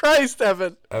Jesus that. Christ,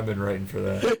 Evan. I've been writing for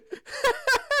that.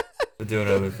 But doing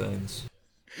other things.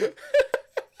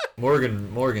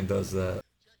 Morgan does that.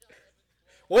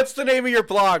 What's the name of your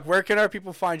blog? Where can our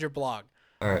people find your blog?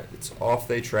 All right, it's Off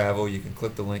They Travel. You can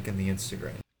click the link in the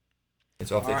Instagram.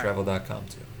 It's offtheytravel.com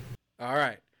too. All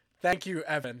right. Thank you,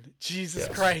 Evan. Jesus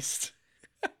Yes. Christ.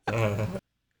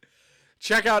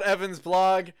 Check out Evan's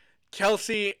blog.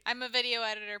 Kelsey I'm a video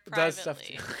editor does stuff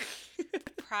privately. too.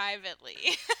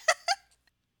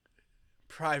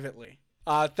 Privately.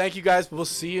 Privately. Thank you guys. We'll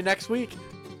see you next week.